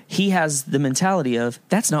 So he has the mentality of,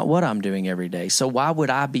 that's not what I'm doing every day, so why would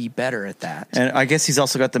I be better at that? And I guess he's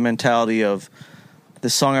also got the mentality of, the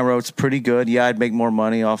song I wrote's pretty good. Yeah, I'd make more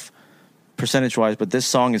money off percentage-wise, but this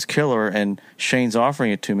song is killer, and Shane's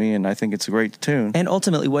offering it to me, and I think it's a great tune. And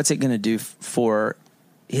ultimately, what's it going to do for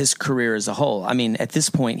his career as a whole? I mean, at this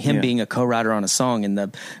point, him being a co-writer on a song and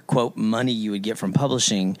the, quote, money you would get from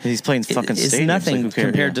publishing, he's playing fucking stadiums. It's nothing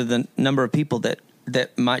compared to the number of people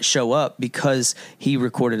that might show up because he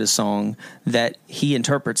recorded a song that he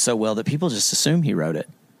interprets so well that people just assume he wrote it.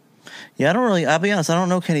 Yeah, I'll be honest, I don't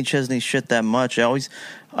know Kenny Chesney's shit that much. I always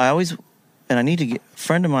and I need to get, a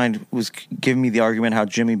friend of mine was giving me the argument how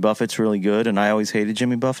Jimmy Buffett's really good, and I always hated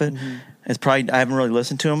Jimmy Buffett. Mm-hmm. It's probably, I haven't really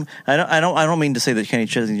listened to him. I don't mean to say that Kenny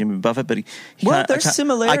Chesney Jimmy Buffett, but there's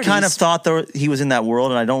similarities. I kind of thought he was in that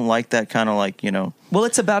world, and I don't like that kind of like, Well,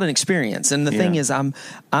 it's about an experience, and the thing is, I'm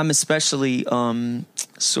especially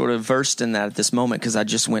sort of versed in that at this moment because I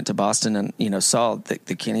just went to Boston and saw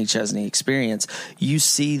the Kenny Chesney experience. You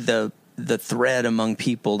see the thread among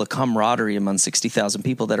people, the camaraderie among 60,000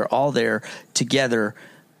 people that are all there together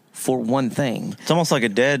for one thing. It's almost like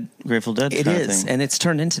a Grateful Dead it kind is, of thing. and it's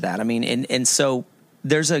turned into that. I mean, and so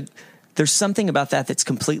there's something about that's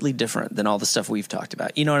completely different than all the stuff we've talked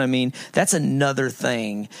about. You know what I mean? That's another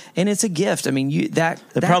thing, and it's a gift. I mean, that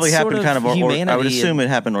probably happened kind of humanity. I would assume it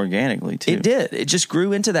happened organically too. It did. It just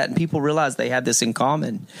grew into that, and people realized they had this in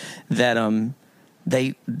common. That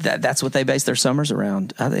that's what they base their summers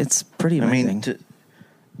around. It's pretty amazing.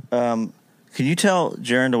 Can you tell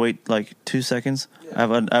Jaron to wait like 2 seconds? Yeah.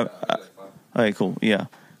 All right, cool. Yeah,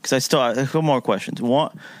 because I have a couple more questions.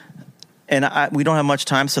 One, and we don't have much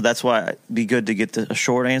time, so that's why it'd be good to get a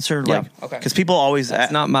short answer. Yeah, okay. Because people always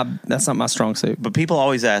that's not my strong suit. But people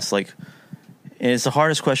always ask, like, and it's the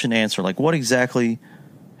hardest question to answer. Like, what exactly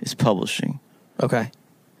is publishing? Okay.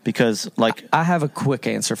 Because, like, I have a quick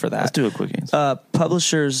answer for that. Let's do a quick answer.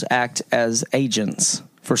 Publishers act as agents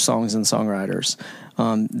for songs and songwriters.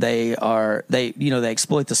 They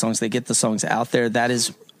exploit the songs. They get the songs out there. That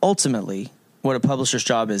is ultimately what a publisher's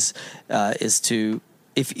job is to,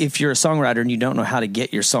 if you're a songwriter and you don't know how to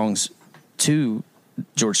get your songs to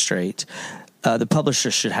George Strait, the publisher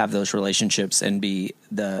should have those relationships and be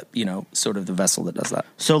the, sort of the vessel that does that.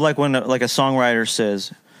 So, like, when a songwriter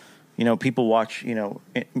says, people watch,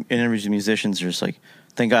 interviews with musicians, are just like,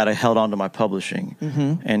 thank God I held on to my publishing.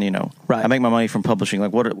 Mm-hmm. And, right. I make my money from publishing.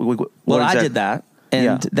 Like, what I did that.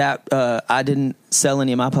 And that I didn't sell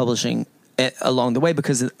any of my publishing along the way,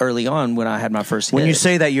 because early on when I had my first hit. When you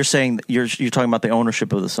say that, you're saying you're talking about the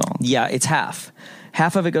ownership of the song. Yeah, it's half.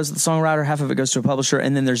 Half of it goes to the songwriter, half of it goes to a publisher,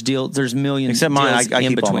 and then there's millions. Except mine, I in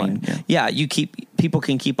keep between. All mine. Yeah, people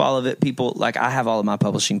can keep all of it. People, like, I have all of my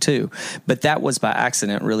publishing too, but that was by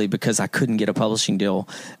accident, really, because I couldn't get a publishing deal.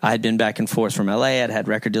 I had been back and forth from LA. I'd had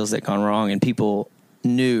record deals that had gone wrong, and people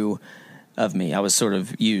knew of me. I was sort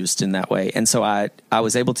of used in that way, and so I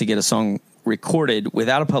was able to get a song recorded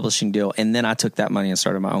without a publishing deal, and then I took that money and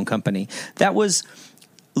started my own company. That was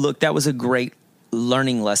a great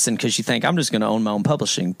learning lesson, because you think, I'm just going to own my own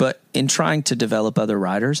publishing. But in trying to develop other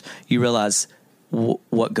writers, you realize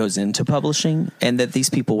what goes into publishing, and that these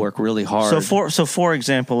people work really hard. So for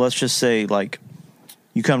example, let's just say, like,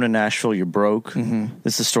 you come to Nashville, you're broke. Mm-hmm.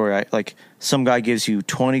 This is a story. Some guy gives you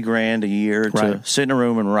 $20,000 a year to sit in a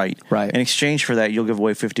room and write. Right. In exchange for that, you'll give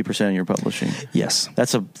away 50% of your publishing. Yes.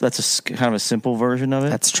 That's a kind of a simple version of it.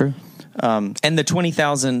 That's true. And the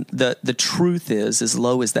 20,000, the truth is, as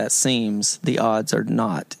low as that seems, the odds are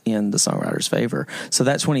not in the songwriter's favor. So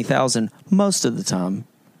that 20,000 most of the time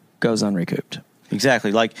goes unrecouped.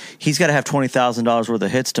 Exactly. Like, he's got to have $20,000 worth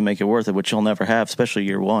of hits to make it worth it, which he'll never have, especially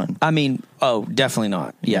year one. I mean, definitely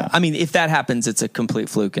not. Yeah. I mean, if that happens, it's a complete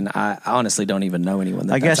fluke, and I honestly don't even know anyone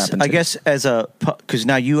that's happened to. I guess because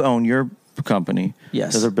now you own your company.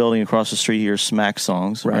 Yes. So they're building across the street here, Smack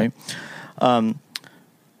Songs, right?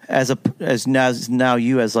 As now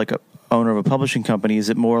you as like a owner of a publishing company, is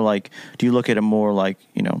it more like, do you look at it more like,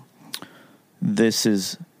 this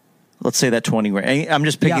is, let's say that $20,000. I'm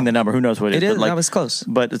just picking the number. Who knows what it is? It is. But, like, that was close.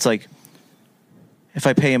 But it's like, if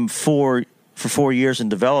I pay him for 4 years and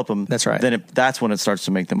develop him, that's right. Then that's when it starts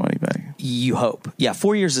to make the money back. You hope. Yeah,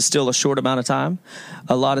 4 years is still a short amount of time.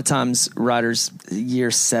 A lot of times, writers, year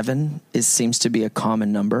 7 seems to be a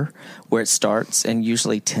common number where it starts, and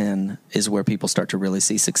usually 10 is where people start to really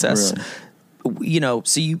see success. Really?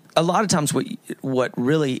 So a lot of times, what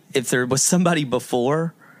really, if there was somebody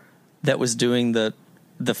before that was doing the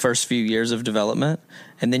first few years of development,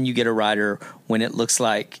 and then you get a writer when it looks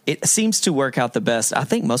like it seems to work out the best. I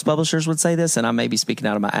think most publishers would say this, and I may be speaking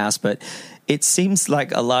out of my ass, but it seems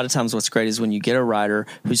like a lot of times what's great is when you get a writer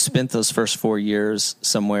who spent those first 4 years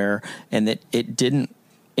somewhere and that it didn't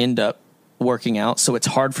end up working out, so it's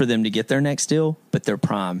hard for them to get their next deal, but they're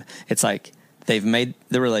prime. It's like they've made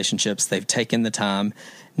the relationships, they've taken the time.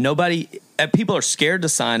 People are scared to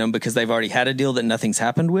sign them because they've already had a deal that nothing's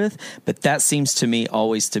happened with, but that seems to me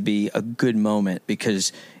always to be a good moment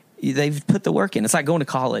because they've put the work in. It's like going to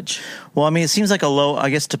college. Well, I mean, it seems like a low, I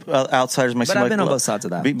guess to outsiders might seem like... But I've been on both sides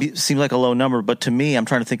of that. Seems like a low number, but to me, I'm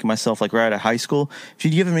trying to think of myself like right out of high school.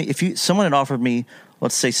 If someone had offered me,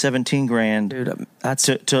 let's say $17,000, dude, that's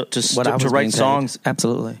to write songs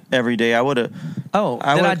absolutely every day, I would have...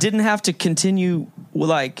 I didn't have to continue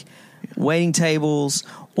like waiting tables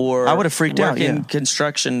or I would have freaked out. In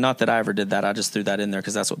construction. Not that I ever did that. I just threw that in there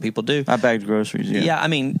because that's what people do. I bagged groceries. Yeah. I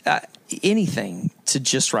mean, anything to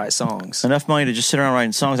just write songs. Enough money to just sit around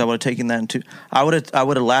writing songs. I would have taken that into. I would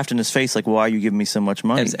have laughed in his face like, "Why are you giving me so much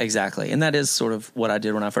money?" Exactly, and that is sort of what I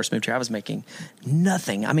did when I first moved here. I was making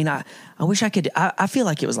nothing. I mean, I wish I could. I feel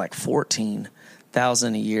like it was like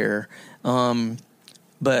 $14,000 a year.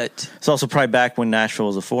 But it's also probably back when Nashville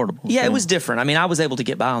was affordable. Yeah, it was different. I mean, I was able to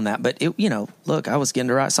get by on that, but look, I was getting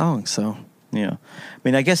to write songs, so yeah. I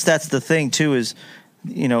mean, I guess that's the thing too. Is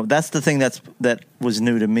that's the thing that was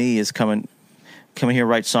new to me is coming here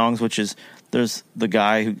write songs, which is there's the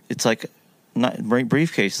guy who it's like not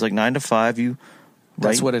briefcase. It's like 9 to 5.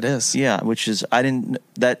 That's what it is. Yeah, which is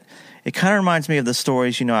it kind of reminds me of the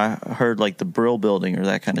stories, I heard like the Brill Building or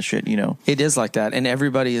that kind of shit, It is like that, and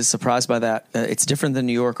everybody is surprised by that. It's different than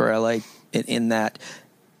New York or LA in that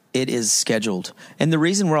it is scheduled. And the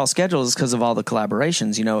reason we're all scheduled is because of all the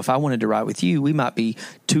collaborations. If I wanted to write with you, we might be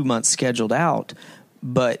 2 months scheduled out.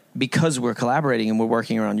 But because we're collaborating and we're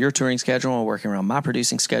working around your touring schedule and we're working around my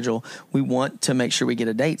producing schedule, we want to make sure we get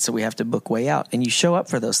a date, so we have to book way out. And you show up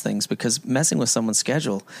for those things because messing with someone's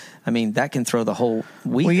schedule, I mean, that can throw the whole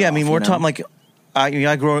week off, we're talking like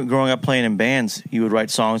growing up playing in bands, you would write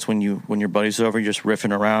songs when your buddies are over, you're just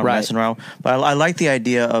riffing around, messing around. But I like the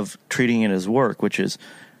idea of treating it as work, which is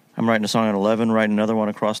I'm writing a song at 11, writing another one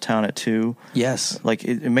across town at 2. Yes, like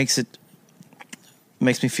it makes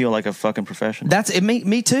me feel like a fucking professional. That's it.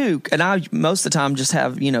 Me too. And I most of the time just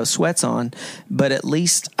have sweats on, but at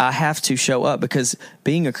least I have to show up, because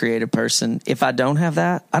being a creative person, if I don't have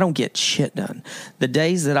that, I don't get shit done. The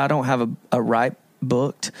days that I don't have a write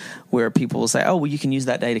booked, where people will say, "Oh, well, you can use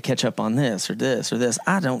that day to catch up on this or this or this,"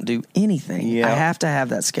 I don't do anything. Yeah. I have to have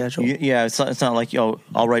that schedule. Yeah, it's not like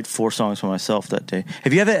I'll write 4 songs for myself that day.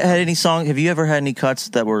 Have you ever had any cuts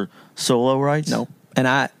that were solo writes? No, and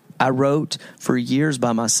I wrote for years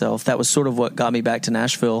by myself. That was sort of what got me back to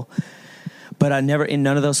Nashville. But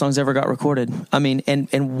none of those songs ever got recorded. I mean,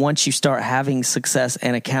 and once you start having success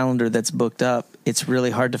and a calendar that's booked up, it's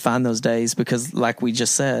really hard to find those days, because like we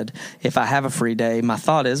just said, if I have a free day, my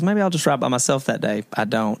thought is maybe I'll just write by myself that day. I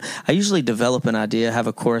don't. I usually develop an idea, have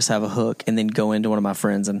a chorus, have a hook, and then go into one of my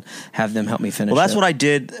friends and have them help me finish. Well, that's what I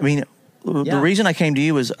did. I mean, the reason I came to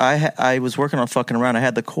you was I was working on Fucking Around. I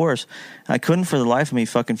had the chorus. I couldn't for the life of me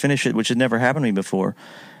fucking finish it, which had never happened to me before.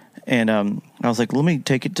 And I was like, let me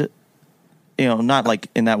take it to, not like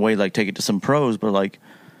in that way, like take it to some pros, but like,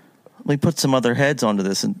 let me put some other heads onto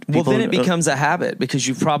this. And well, then it becomes a habit, because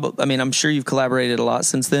you've probably, I'm sure you've collaborated a lot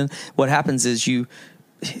since then. What happens is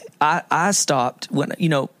I stopped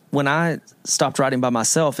when I stopped writing by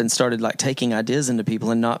myself and started like taking ideas into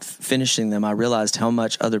people and not finishing them, I realized how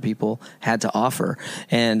much other people had to offer.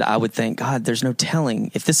 And I would think, God, there's no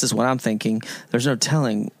telling if this is what I'm thinking. There's no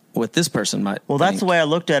telling what this person might think. That's the way I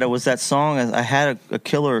looked at it, was that song. I had a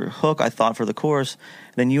killer hook, I thought, for the chorus.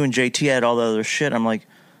 Then you and JT had all the other shit. I'm like,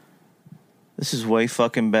 this is way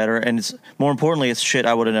fucking better. And it's more importantly, it's shit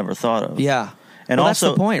I would have never thought of. Yeah. And also,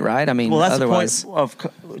 that's the point, right? I mean, that's otherwise, the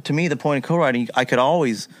point to me, the point of co-writing, I could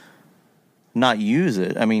always not use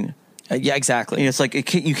it. I mean, yeah, exactly. It's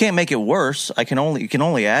like you can't make it worse. You can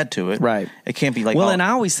only add to it. Right. It can't be like. Well, and I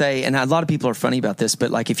always say, and a lot of people are funny about this,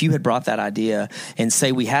 but like if you had brought that idea and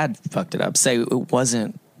say we had fucked it up, say it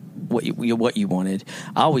wasn't what you wanted,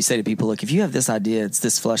 I always say to people, look, if you have this idea, it's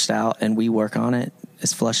this fleshed out, and we work on it.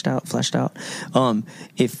 It's fleshed out.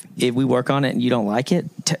 If we work on it and you don't like it,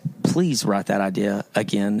 please write that idea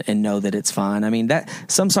again and know that it's fine. I mean, that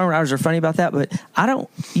some songwriters are funny about that, but I don't.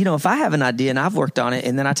 If I have an idea and I've worked on it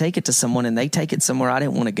and then I take it to someone and they take it somewhere I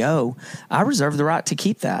didn't want to go, I reserve the right to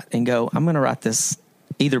keep that and go, I'm going to write this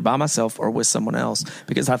either by myself or with someone else,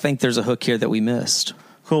 because I think there's a hook here that we missed.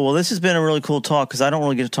 Cool. Well, this has been a really cool talk, because I don't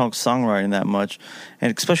really get to talk songwriting that much,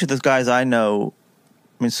 and especially with guys I know.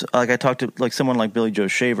 I mean, like I talked to like someone like Billy Joe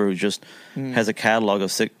Shaver, who just has a catalog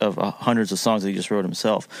of hundreds of songs that he just wrote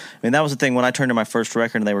himself. I mean, that was the thing when I turned to my first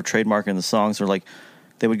record and they were trademarking the songs, or like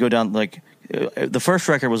they would go down like the first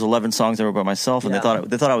record was 11 songs I wrote by myself, and they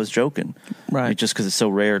thought I was joking, right? Just because it's so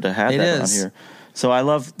rare to have that on here. So I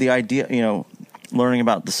love the idea, learning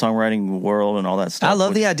about the songwriting world and all that stuff. I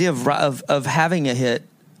love the idea of having a hit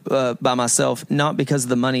by myself, not because of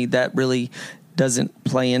the money. That really doesn't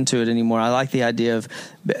play into it anymore. I like the idea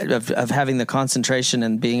of having the concentration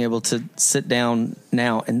and being able to sit down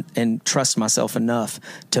now and trust myself enough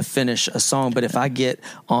to finish a song. But if I get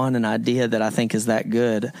on an idea that I think is that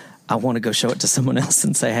good, I want to go show it to someone else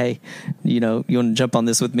and say, hey, you want to jump on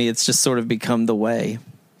this with me? It's just sort of become the way.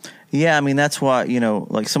 Yeah, I mean, that's why,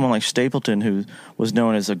 like someone like Stapleton, who was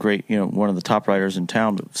known as a great, one of the top writers in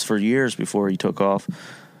town for years before he took off,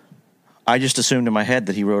 I just assumed in my head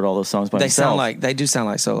that he wrote all those songs by himself. They do sound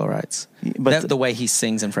like solo writes, but the way he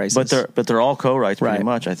sings and phrases. But they're all co-writes pretty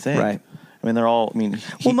much, I think. Right. I mean, they're all.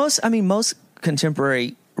 Most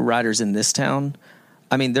contemporary writers in this town.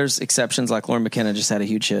 I mean, there's exceptions, like Lauren McKenna just had a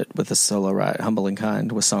huge hit with a solo write, "Humble and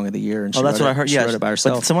Kind" was Song of the Year, and that's what I heard. She wrote it by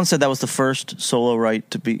herself. But someone said that was the first solo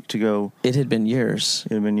write to go. It had been years.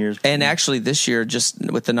 And actually, this year,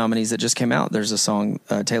 just with the nominees that just came out, there's a song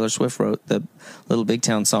Taylor Swift wrote, the Little Big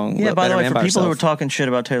Town song. Yeah, by the way, for people who are talking shit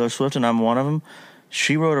about Taylor Swift, and I'm one of them,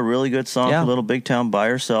 she wrote a really good song for Little Big Town by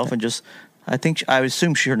herself, and just I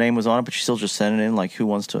assume her name was on it, but she still just sent it in. Like, who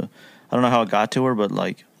wants to? I don't know how it got to her, but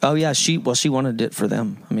like. Oh yeah, she wanted it for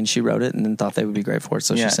them. I mean, she wrote it and then thought they would be great for it,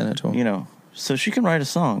 so she sent it to them. So she can write a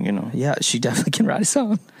song. Yeah, she definitely can write a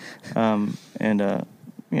song. She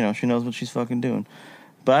knows what she's fucking doing.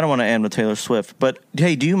 But I don't want to end with Taylor Swift. But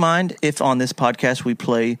hey, do you mind if on this podcast we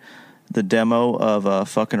play the demo of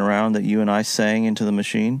 "Fucking Around" that you and I sang into the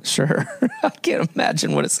machine? Sure. I can't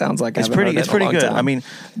imagine what it sounds like. It's pretty good. Time. I mean,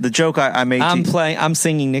 the joke I made. I'm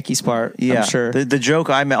singing Nikki's part. Yeah, I'm sure. The joke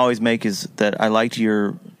I always make is that I liked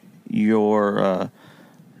your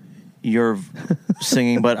your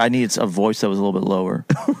singing, but I needed a voice that was a little bit lower.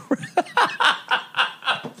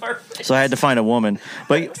 So I had to find a woman,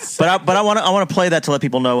 but I want to play that to let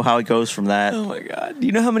people know how it goes from that. Oh my God! Do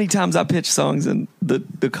you know how many times I pitch songs and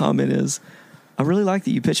the comment is, "I really like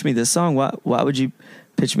that you pitched me this song. Why would you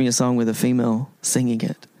pitch me a song with a female singing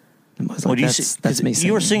it?" And I was like, that's me singing.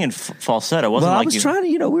 You were singing falsetto, wasn't? Well, like I was trying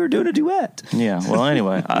to, we were doing a duet. Yeah. Well,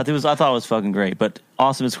 anyway, I thought it was fucking great, but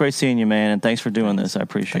awesome. It's great seeing you, man, and thanks for doing this. I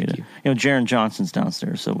appreciate it. You know, Jaron Johnson's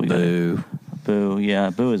downstairs, so we boo. Boo. Yeah,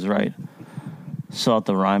 boo is right. Saw it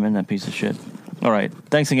the rhyming, that piece of shit. All right.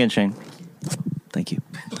 Thanks again, Shane. Thank you.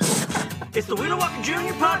 It's the Wheeler Walker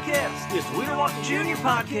Jr. Podcast. It's the Wheeler Walker Jr.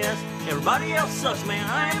 Podcast. Everybody else sucks, man.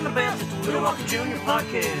 I am the best. It's the Wheeler Walker Jr.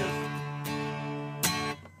 Podcast.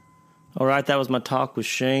 All right, that was my talk with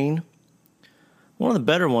Shane. One of the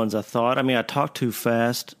better ones, I thought. I mean, I talked too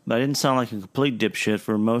fast, but I didn't sound like a complete dipshit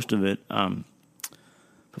for most of it.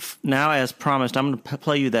 Now, as promised, I'm going to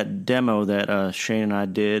play you that demo that Shane and I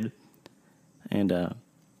did. And you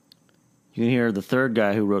can hear the third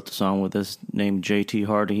guy who wrote the song with us, named J.T.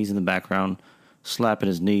 Hardy. He's in the background, slapping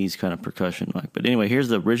his knees, kind of percussion-like. But anyway, here's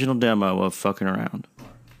the original demo of Fucking Around.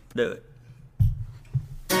 Do it.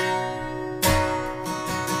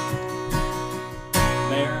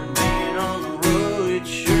 Married man on the road, it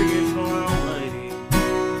sure gets long, lady.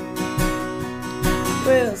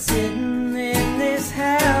 Well, sitting in this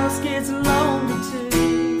house gets lonely too.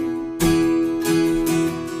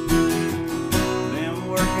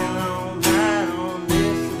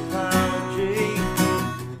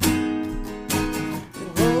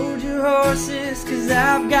 Horses, 'cause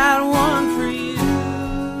I've got one for you.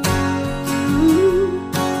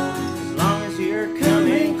 As long as you're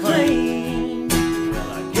coming clean,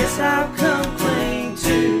 well, I guess I'll come clean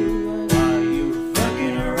too. While you were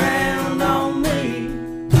fucking around on me,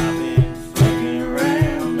 I've been fucking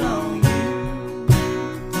around on you.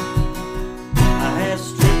 I had a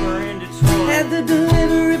stripper in Detroit, had the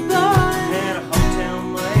delivery boy, had a hotel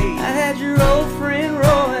maid, I had your old friend Roy.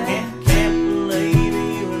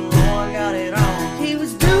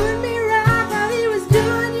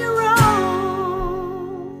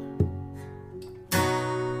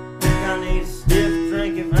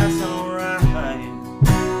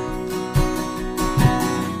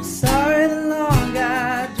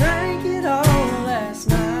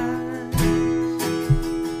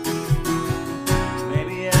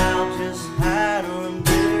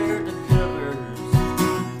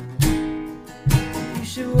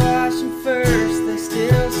 First, they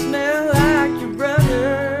still smell like your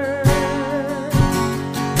brother.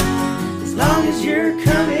 As long as you're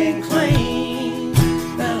coming clean,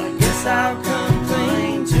 well, I guess I'll come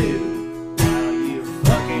clean too. While you're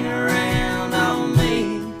fucking around on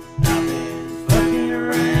me, I've been fucking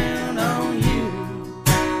around on you.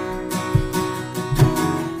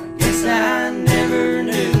 I guess I never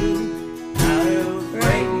knew how to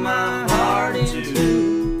break my heart in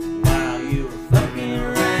two. While you were fucking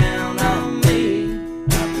around.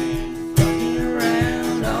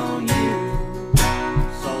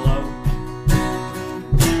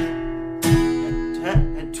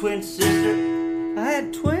 Twin sister. I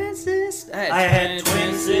had twin sisters. I had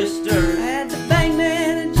twin sisters. I had the bank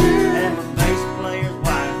manager. I had my bass player's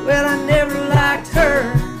wife. Well, I never liked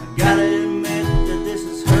her. I gotta admit that this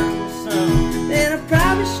is hurting some. Then I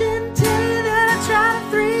probably shouldn't tell you that I tried a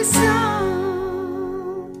threesome.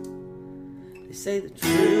 They say the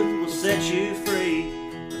truth will set you free,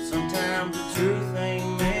 but sometimes the truth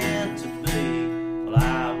ain't meant to be. Well,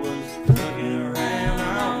 I was fucking around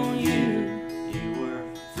on you.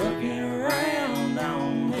 Fucking around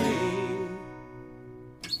on me.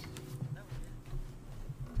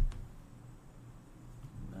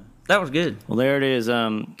 That was good. Well, there it is.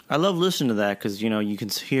 I love listening to that because, you can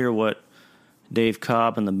hear what Dave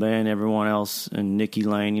Cobb and the band, everyone else, and Nikki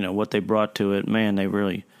Lane, what they brought to it. Man, they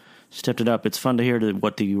really stepped it up. It's fun to hear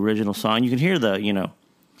what the original song. You can hear the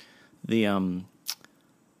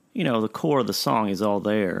core of the song is all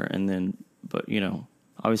there, and then, but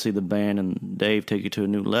obviously the band and Dave take it to a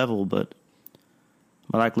new level. But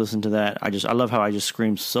I like listening to that. I love how I just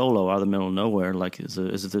scream solo out of the middle of nowhere, like as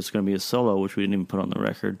if there's going to be a solo, which we didn't even put on the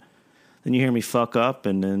record. Then you hear me fuck up,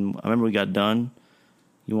 and then I remember we got done.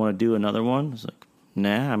 You want to do another one? It's like,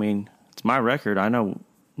 nah. I mean, it's my record. I know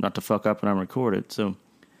not to fuck up when I record it. So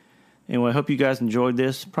anyway, I hope you guys enjoyed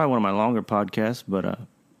this. Probably one of my longer podcasts, but I'll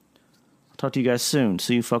talk to you guys soon.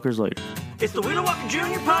 See you fuckers later. It's the Wheeler Walker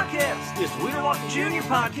Jr. Podcast. It's the Wheeler Walker Jr.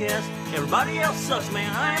 Podcast. Everybody else sucks,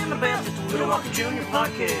 man. I am the best. It's the Wheeler Walker Jr.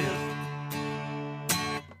 Podcast.